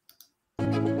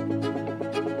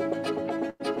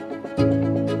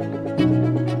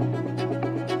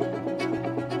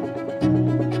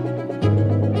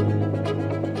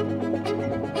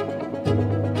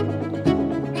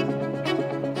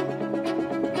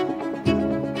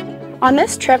 On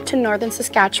this trip to northern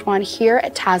Saskatchewan here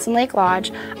at Tazin Lake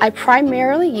Lodge, I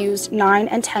primarily used 9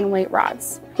 and 10 weight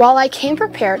rods. While I came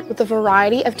prepared with a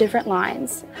variety of different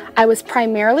lines, I was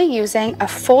primarily using a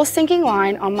full sinking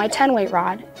line on my 10 weight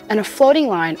rod and a floating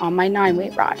line on my 9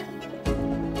 weight rod.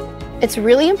 It's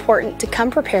really important to come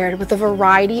prepared with a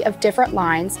variety of different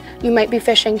lines. You might be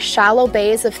fishing shallow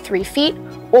bays of 3 feet,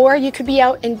 or you could be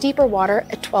out in deeper water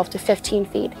at 12 to 15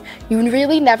 feet. You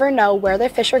really never know where the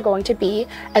fish are going to be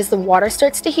as the water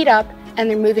starts to heat up and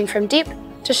they're moving from deep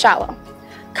to shallow.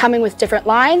 Coming with different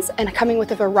lines and coming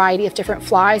with a variety of different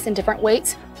flies and different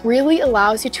weights really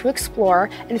allows you to explore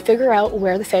and figure out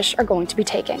where the fish are going to be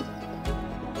taking.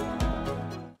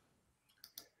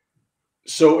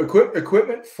 So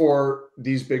equipment for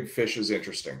these big fish is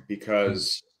interesting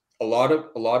because a lot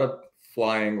of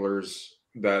fly anglers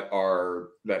that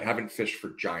haven't fished for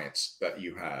giants that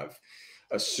you have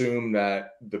assume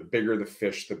that the bigger the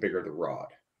fish, the bigger the rod.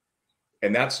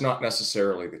 And that's not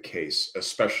necessarily the case,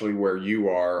 especially where you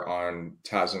are on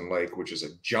Tazin Lake, which is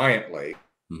a giant lake.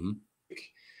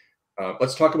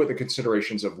 Let's talk about the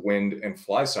considerations of wind and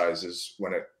fly sizes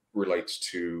when it relates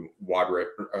to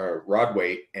rod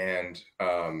weight and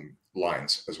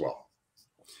lines as well.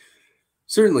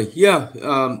 Certainly, yeah.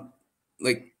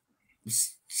 Like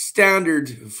standard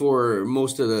for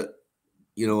most of the,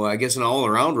 I guess an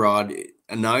all-around rod,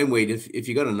 a 9 weight. If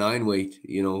you got a 9 weight,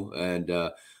 and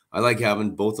I like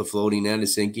having both a floating and a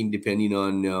sinking, depending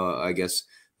on I guess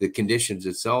the conditions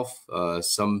itself.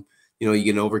 Some, you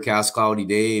get an overcast, cloudy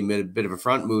day, a bit of a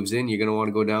front moves in, you're going to want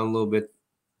to go down a little bit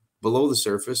below the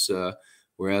surface,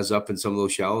 whereas up in some of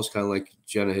those shallows, kind of like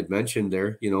Jenna had mentioned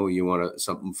there, you want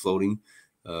something floating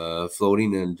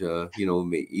and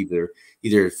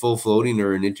either full floating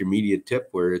or an intermediate tip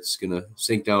where it's going to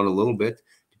sink down a little bit,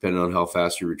 depending on how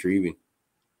fast you're retrieving.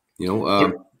 Go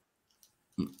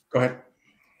ahead.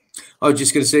 I was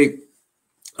just going to say,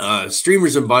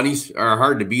 streamers and bunnies are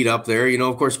hard to beat up there.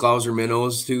 Of course, clouser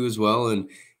minnows too as well, and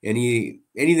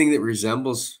anything that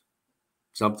resembles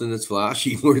something that's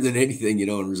flashy more than anything,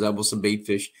 and resembles some bait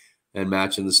fish and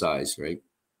matching the size, right?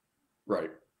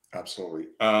 Right. Absolutely.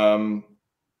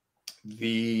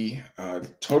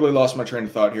 Totally lost my train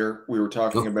of thought here. We were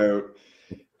talking about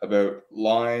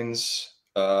lines.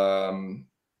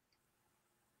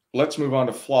 Let's move on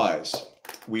to flies.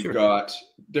 We've got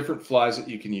different flies that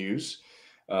you can use.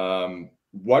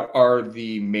 What are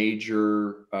the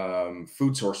major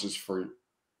food sources for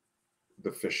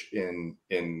the fish in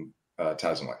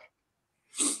Tazin Lake?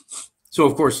 So,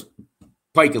 of course,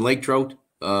 pike and lake trout,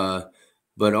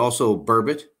 but also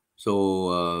burbot.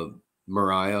 So,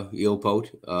 Mariah, eelpout,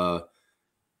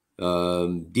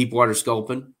 deep water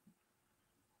sculpin,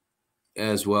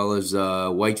 as well as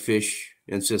whitefish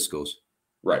and ciscos.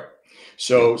 Right.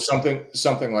 So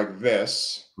something like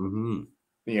this,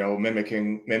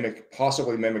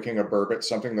 possibly mimicking a burbot,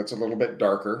 something that's a little bit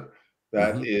darker,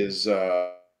 that is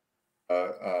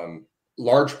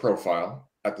large profile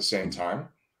at the same time.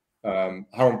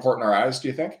 How important are eyes, do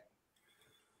you think?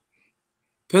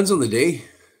 Depends on the day.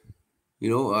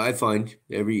 I find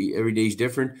every day is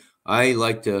different. I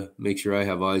like to make sure I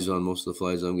have eyes on most of the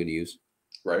flies I'm going to use.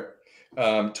 Right.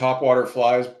 Top water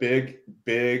flies,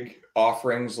 big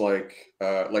offerings like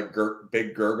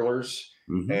big gurglers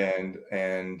and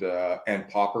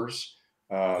poppers.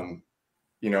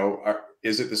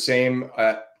 Is it the same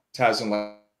at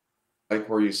Tazin Lake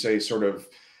where you say sort of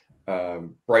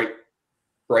bright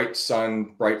bright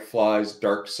sun, bright flies,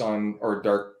 dark sun, or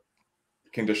dark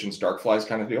conditions, dark flies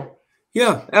kind of deal?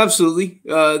 Yeah, absolutely.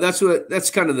 That's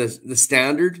kind of the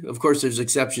standard. Of course, there's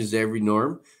exceptions to every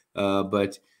norm,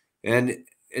 but and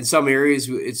in some areas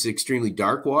it's extremely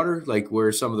dark water, like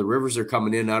where some of the rivers are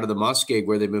coming in out of the muskeg,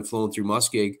 where they've been flowing through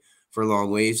muskeg for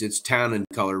long ways. It's tan in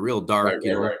color, real dark,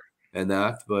 Right, right. and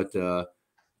that. But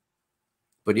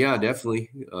yeah, definitely,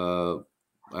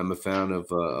 I'm a fan of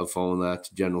following that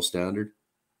general standard.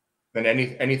 Then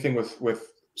anything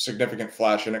with significant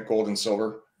flash in it, gold and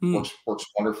silver, works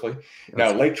wonderfully.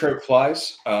 Now, lake trout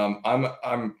flies. I've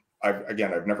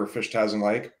never fished Tazin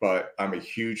Lake, but I'm a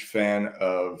huge fan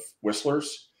of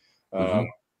whistlers.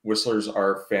 Whistlers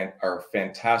are a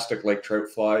fantastic lake trout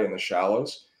fly in the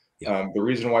shallows. Yeah. The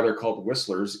reason why they're called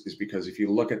whistlers is because if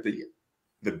you look at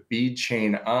the bead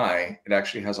chain eye, it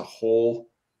actually has a hole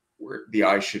where the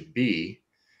eye should be.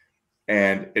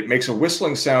 And it makes a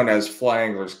whistling sound as fly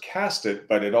anglers cast it,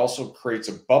 but it also creates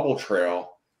a bubble trail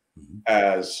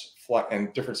as fly,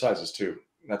 and different sizes too.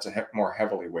 That's a more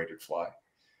heavily weighted fly.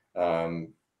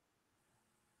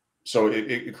 So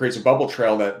it creates a bubble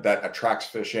trail that attracts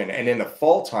fish in. And in the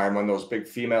fall time, when those big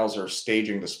females are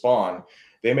staging to spawn,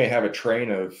 they may have a train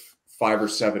of 5 or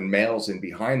 7 males in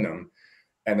behind them,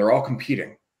 and they're all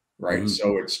competing, right?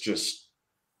 So it's just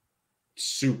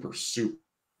super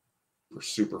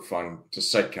fun to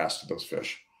sight cast those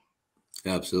fish.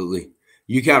 Absolutely.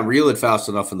 You can't reel it fast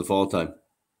enough in the fall time.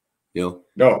 No,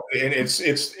 and it's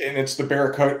the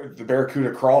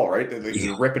barracuda crawl, right?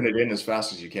 You're ripping it in as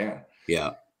fast as you can.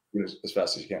 Yeah, as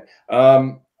fast as you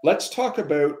can. Let's talk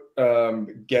about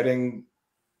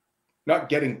not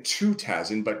getting to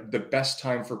Tazin, but the best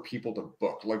time for people to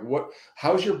book. Like,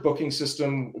 how's your booking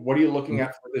system? What are you looking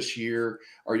at for this year?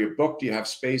 Are you booked? Do you have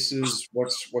spaces?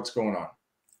 What's going on?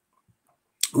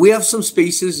 We have some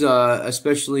spaces,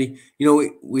 especially,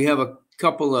 we have a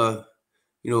couple of,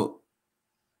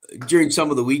 during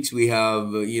some of the weeks we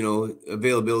have,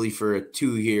 availability for a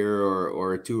 2 here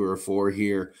or a 2 or a 4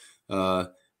 here. And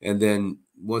then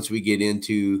once we get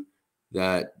into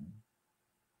that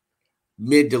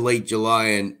mid to late July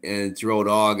and throughout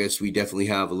August, we definitely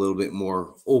have a little bit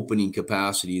more opening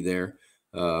capacity there.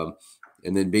 And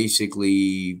then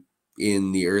basically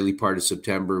in the early part of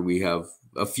September, we have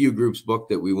a few groups booked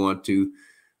that we want to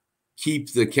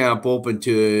keep the camp open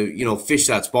to, fish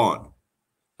that spawn.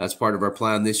 That's part of our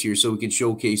plan this year, so we can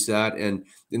showcase that. And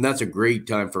that's a great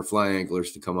time for fly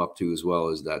anglers to come up to, as well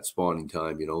as that spawning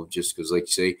time, just because, like you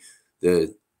say,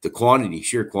 the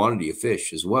sheer quantity of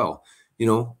fish as well,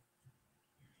 Yeah,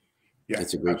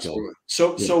 it's a great absolutely.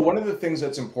 time. So one of the things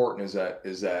that's important is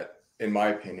that, in my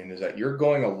opinion, is that you're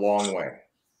going a long way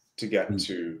to get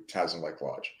to Tazin Lake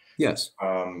Lodge. Yes.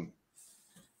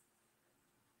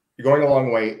 You're going a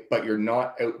long way, but you're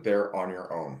not out there on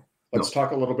your own. Let's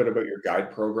talk a little bit about your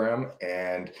guide program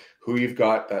and who you've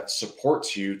got that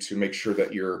supports you to make sure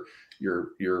that your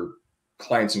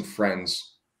clients and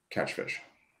friends catch fish.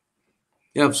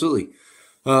 Yeah, absolutely.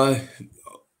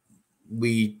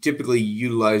 We typically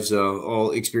utilize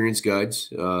all experienced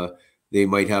guides. They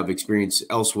might have experience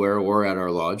elsewhere or at our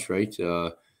lodge, right?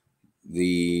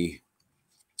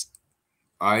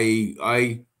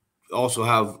 I also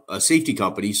have a safety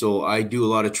company, so I do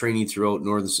a lot of training throughout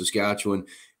northern Saskatchewan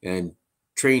and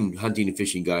train hunting and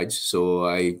fishing guides. So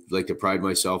I like to pride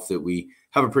myself that we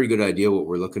have a pretty good idea what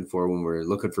we're looking for when we're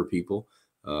looking for people,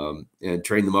 and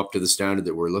train them up to the standard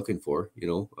that we're looking for,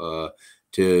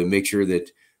 to make sure that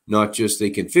not just they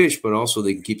can fish, but also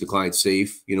they can keep the client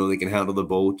safe. They can handle the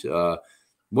boat.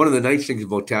 One of the nice things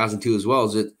about Tazin too, as well,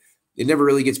 is that it never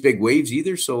really gets big waves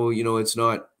either. So, it's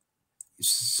not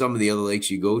some of the other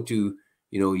lakes you go to,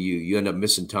 you end up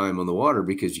missing time on the water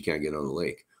because you can't get on the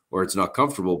lake, or it's not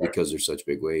comfortable because there's such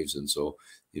big waves. And so,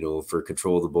 for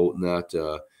control of the boat and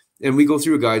that, and we go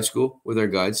through a guide school with our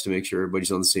guides to make sure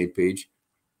everybody's on the same page.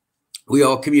 We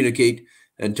all communicate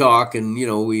and talk, and,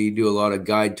 we do a lot of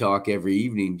guide talk every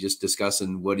evening, just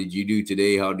discussing what did you do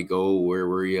today? How'd it go? Where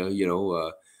were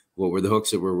you? What were the hooks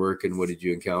that were working? What did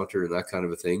you encounter? And that kind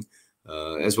of a thing,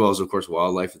 as well as, of course,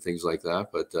 wildlife and things like that.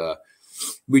 But,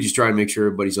 we just try and make sure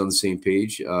everybody's on the same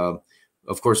page.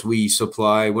 Of course, we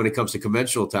supply, when it comes to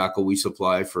conventional tackle, we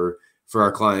supply for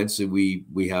our clients, and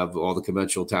we have all the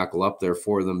conventional tackle up there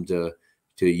for them to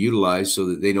utilize, so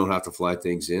that they don't have to fly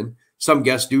things in. Some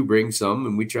guests do bring some,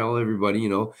 and we tell everybody,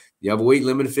 you have a weight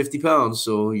limit of 50 pounds,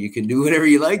 so you can do whatever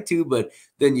you like to, but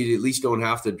then you at least don't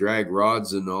have to drag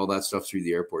rods and all that stuff through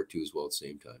the airport too, as well, at the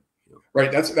same time.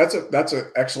 Right. That's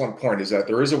an excellent point, is that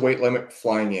there is a weight limit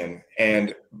flying in.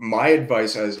 And my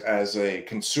advice as a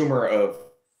consumer of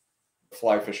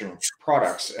fly fishing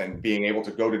products and being able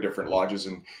to go to different lodges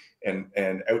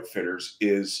and outfitters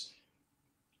is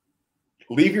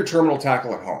leave your terminal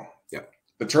tackle at home. Yeah.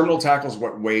 The terminal tackle is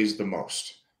what weighs the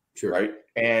most. Sure. Right.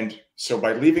 And so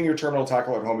by leaving your terminal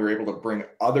tackle at home, you're able to bring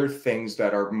other things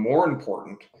that are more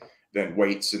important than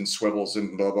weights and swivels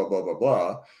and blah, blah, blah, blah,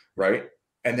 blah. Right.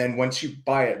 And then once you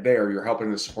buy it there, you're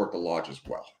helping to support the lodge as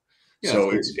well. Yeah,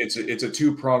 so it's a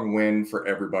two-pronged win for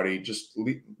everybody. Just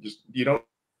you don't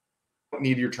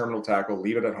need your terminal tackle,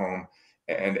 leave it at home,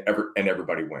 and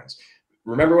everybody wins.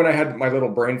 Remember when I had my little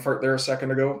brain fart there a second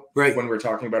ago? Right. When we were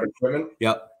talking about equipment?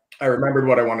 Yep. I remembered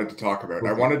what I wanted to talk about. Okay.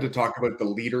 I wanted to talk about the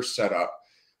leader setup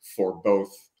for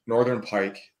both northern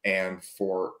pike and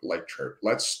for lake trout.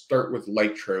 Let's start with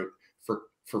lake trout.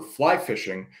 For fly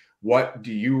fishing, what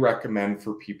do you recommend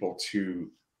for people to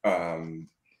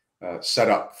set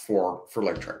up for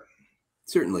lake trout?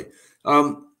 Certainly.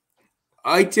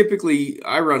 I try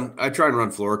and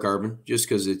run fluorocarbon just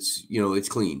because it's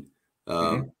clean.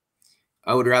 I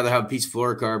would rather have a piece of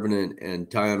fluorocarbon and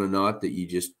tie on a knot that you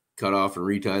just cut off and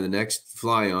retie the next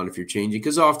fly on if you're changing,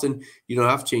 because often you don't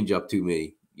have to change up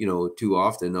too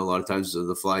often. A lot of times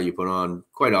the fly you put on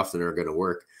quite often are going to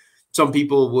work. Some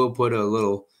people will put a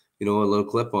little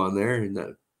clip on there,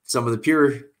 and some of the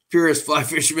purest fly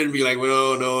fishermen be like,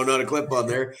 well, no, not a clip on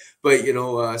there. But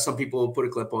some people will put a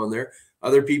clip on there.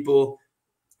 Other people,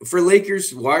 for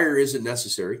Lakers, wire isn't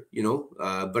necessary,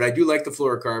 but I do like the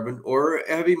fluorocarbon or a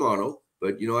heavy mono.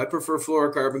 But I prefer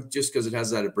fluorocarbon just because it has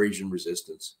that abrasion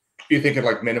resistance. You thinking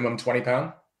like minimum 20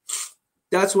 pound?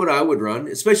 That's what I would run,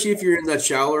 especially if you're in that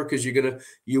shallower, because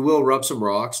you will rub some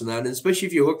rocks and that, and especially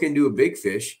if you hook into a big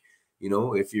fish.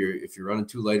 If you're running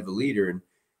too light of a leader, and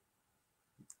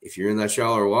if you're in that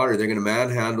shallower water, they're going to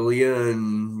manhandle you,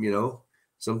 and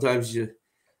sometimes the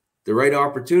right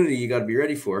opportunity you got to be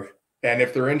ready for. And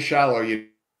if they're in shallow, you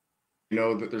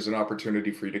know that there's an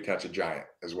opportunity for you to catch a giant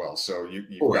as well. So you've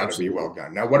got to be well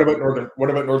done. Now, what about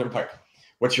northern pike?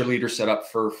 What's your leader set up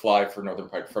for northern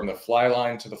pike, from the fly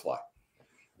line to the fly?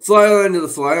 Fly line to the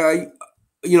fly.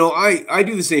 I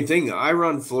do the same thing. I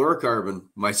run fluorocarbon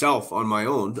myself on my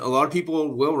own. A lot of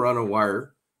people will run a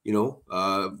wire,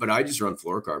 but I just run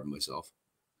fluorocarbon myself.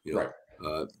 Right.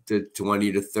 To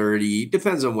 20 to 30,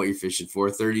 depends on what you're fishing for.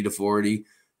 30 to 40.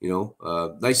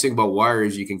 Nice thing about wire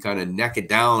is you can kind of neck it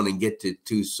down and get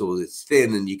to so it's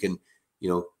thin, and you can,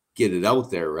 get it out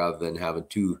there rather than having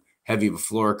too heavy of a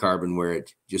fluorocarbon where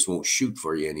it just won't shoot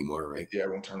for you anymore, right? Yeah,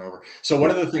 it won't turn over. So one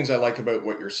of the things I like about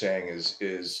what you're saying is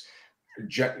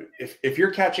if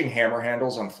you're catching hammer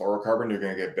handles on fluorocarbon, you're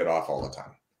going to get bit off all the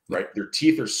time, right? Their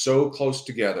teeth are so close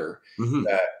together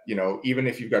that, even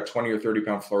if you've got 20 or 30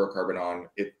 pound fluorocarbon on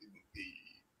it,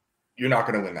 you're not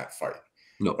going to win that fight.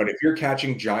 No. But if you're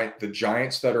catching the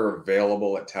giants that are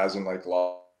available at Tazin Lake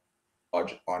Lodge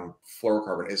on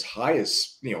fluorocarbon, as high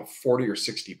as 40 or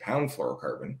 60 pound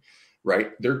fluorocarbon,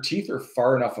 right? Their teeth are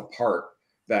far enough apart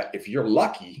that if you're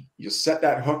lucky, you set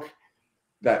that hook,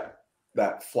 that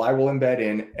fly will embed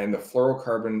in, and the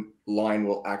fluorocarbon line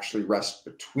will actually rest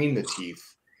between the teeth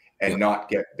and not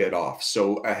get bit off.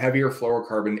 So a heavier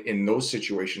fluorocarbon in those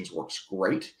situations works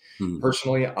great.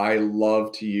 Personally, I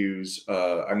love to use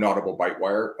a knottable bite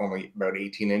wire, only about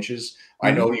 18 inches.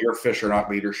 I know your fish are not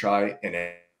leader shy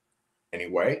in any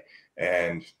way.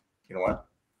 And you know what?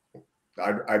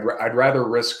 I'd rather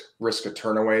risk a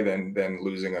turn away than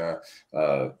losing a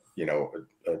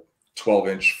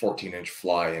 12-inch, 14-inch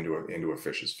fly into a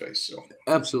fish's face. So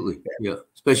absolutely, yeah.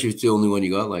 Especially if it's the only one you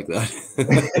got like that.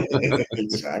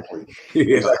 Exactly.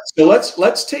 Yeah. So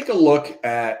let's take a look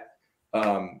at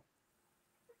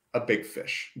a big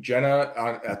fish. Jenna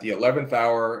at the 11th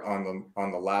hour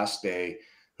on the last day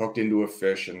hooked into a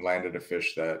fish and landed a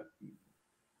fish that,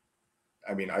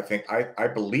 I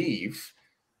believe,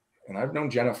 and I've known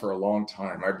Jenna for a long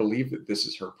time, I believe that this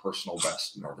is her personal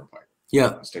best northern pike. Yeah.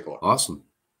 Let's take a look. Awesome.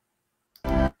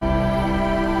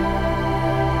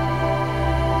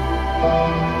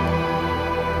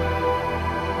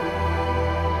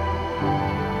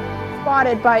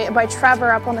 Spotted by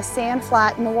Trevor up on the sand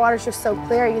flat, and the water's just so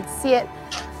clear you can see it.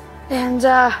 And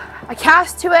I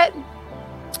cast to it,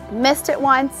 missed it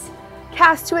once,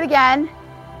 cast to it again,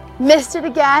 missed it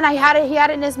again. He had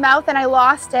it in his mouth and I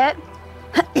lost it.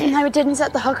 I didn't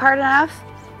set the hook hard enough,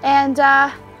 and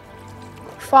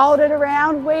followed it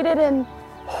around, waited, and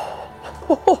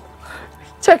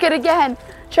took it again.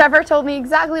 Trevor told me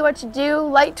exactly what to do,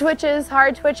 light twitches,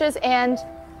 hard twitches, and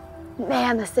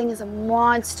man, this thing is a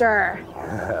monster.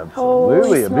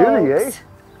 Absolutely, a beauty, eh?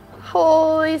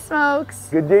 Holy smokes.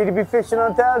 Good day to be fishing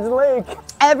on Tazin Lake.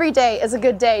 Every day is a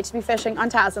good day to be fishing on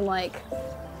Tazin Lake.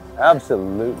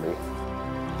 Absolutely.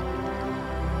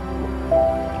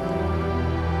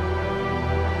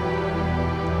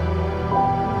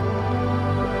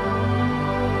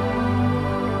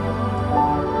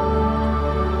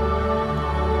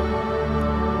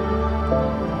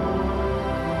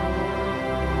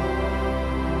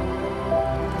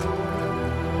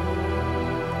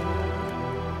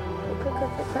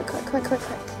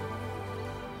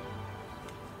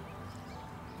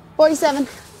 47.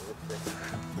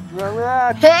 Remember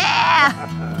that?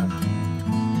 Yeah!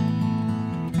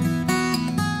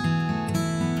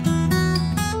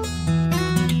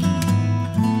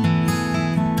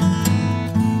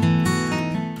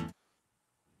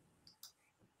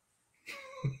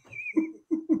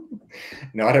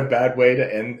 Not a bad way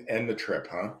to end the trip,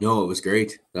 huh? No, it was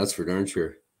great. That's for darn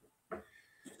sure.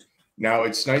 Now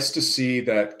it's nice to see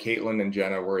that Caitlin and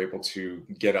Jenna were able to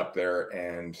get up there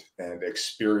and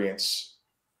experience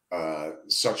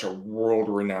such a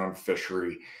world-renowned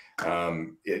fishery.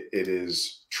 It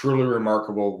is truly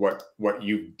remarkable what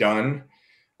you've done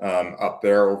up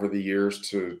there over the years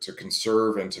to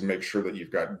conserve and to make sure that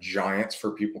you've got giants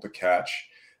for people to catch.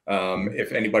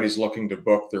 If anybody's looking to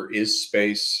book, there is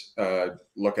space.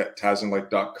 Look at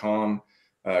tazinlake.com.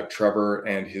 Trevor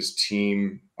and his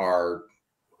team are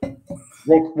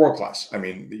world class. I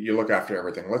mean, you look after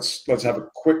everything. Let's have a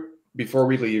quick, before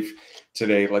we leave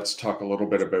today, let's talk a little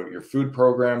bit about your food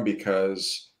program,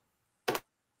 because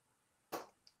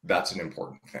that's an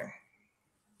important thing.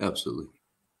 Absolutely.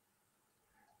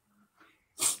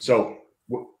 So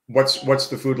what's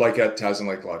the food like at Tazin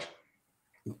Lake Lodge?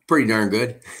 Pretty darn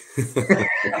good.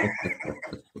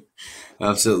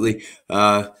 Absolutely.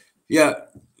 Yeah,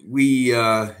 we,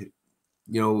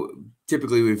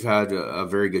 typically we've had a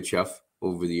very good chef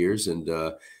over the years, and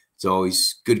it's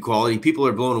always good quality. People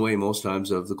are blown away most times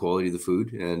of the quality of the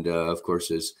food. And of course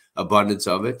there's abundance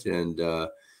of it. And,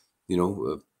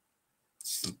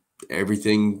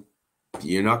 everything,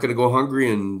 you're not going to go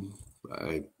hungry. And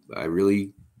I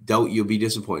really doubt you'll be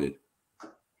disappointed.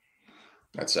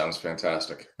 That sounds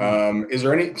fantastic. Is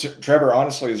there Trevor,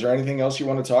 honestly, is there anything else you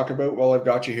want to talk about while I've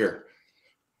got you here?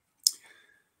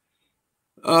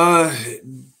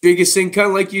 Biggest thing, kind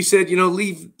of like you said,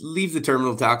 leave the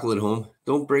terminal tackle at home.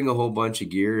 Don't bring a whole bunch of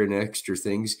gear and extra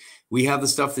things. We have the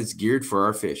stuff that's geared for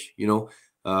our fish.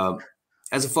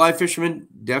 As a fly fisherman,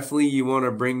 definitely you want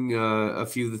to bring a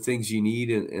few of the things you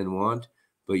need and want.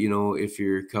 But if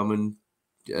you're coming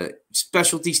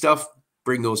specialty stuff,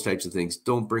 bring those types of things.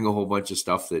 Don't bring a whole bunch of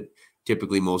stuff that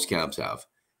typically most camps have.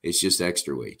 It's just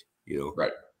extra weight,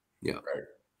 Right. Yeah. Right.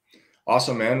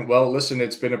 Awesome, man. Well, listen,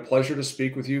 it's been a pleasure to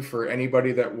speak with you. For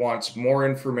anybody that wants more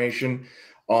information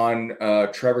on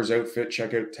Trevor's outfit,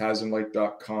 check out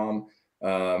tazinlake.com.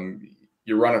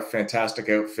 You run a fantastic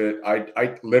outfit.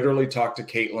 I literally talk to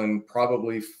Caitlin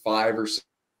probably 5 or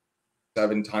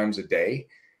 7 times a day,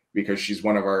 because she's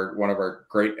one of our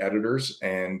great editors,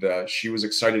 and she was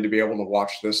excited to be able to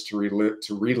watch this to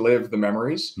relive the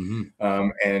memories. Mm-hmm.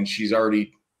 And she's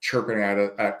already chirping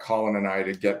at Colin and I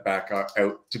to get back out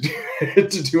to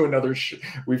do another show.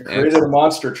 We've created a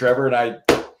monster, Trevor, and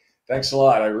thanks a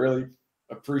lot. I really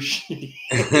appreciate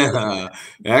it.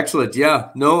 Excellent.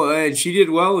 Yeah. No, and she did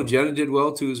well, and Jenna did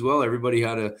well too as well. Everybody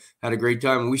had a great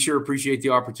time, and we sure appreciate the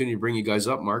opportunity to bring you guys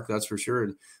up, Mark. That's for sure,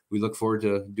 and we look forward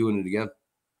to doing it again.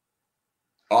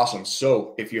 Awesome.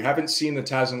 So if you haven't seen the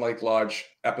Tazin Lake Lodge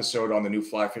episode on the new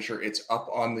fly fisher, it's up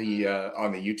on the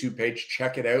YouTube page.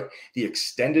 Check it out. The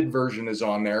extended version is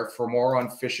on there. For more on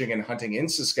fishing and hunting in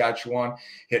Saskatchewan,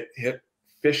 hit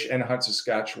Fish and Hunt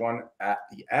Saskatchewan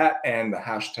and the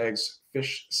hashtags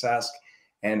Fish Sask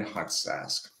and Hunt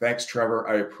Sask. Thanks, Trevor.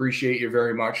 I appreciate you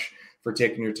very much for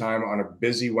taking your time on a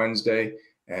busy Wednesday,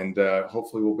 and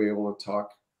hopefully we'll be able to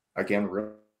talk again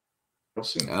real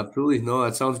soon. Absolutely. No,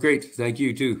 that sounds great. Thank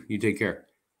you too. You take care.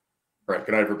 All right.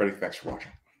 Good night, everybody. Thanks for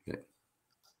watching.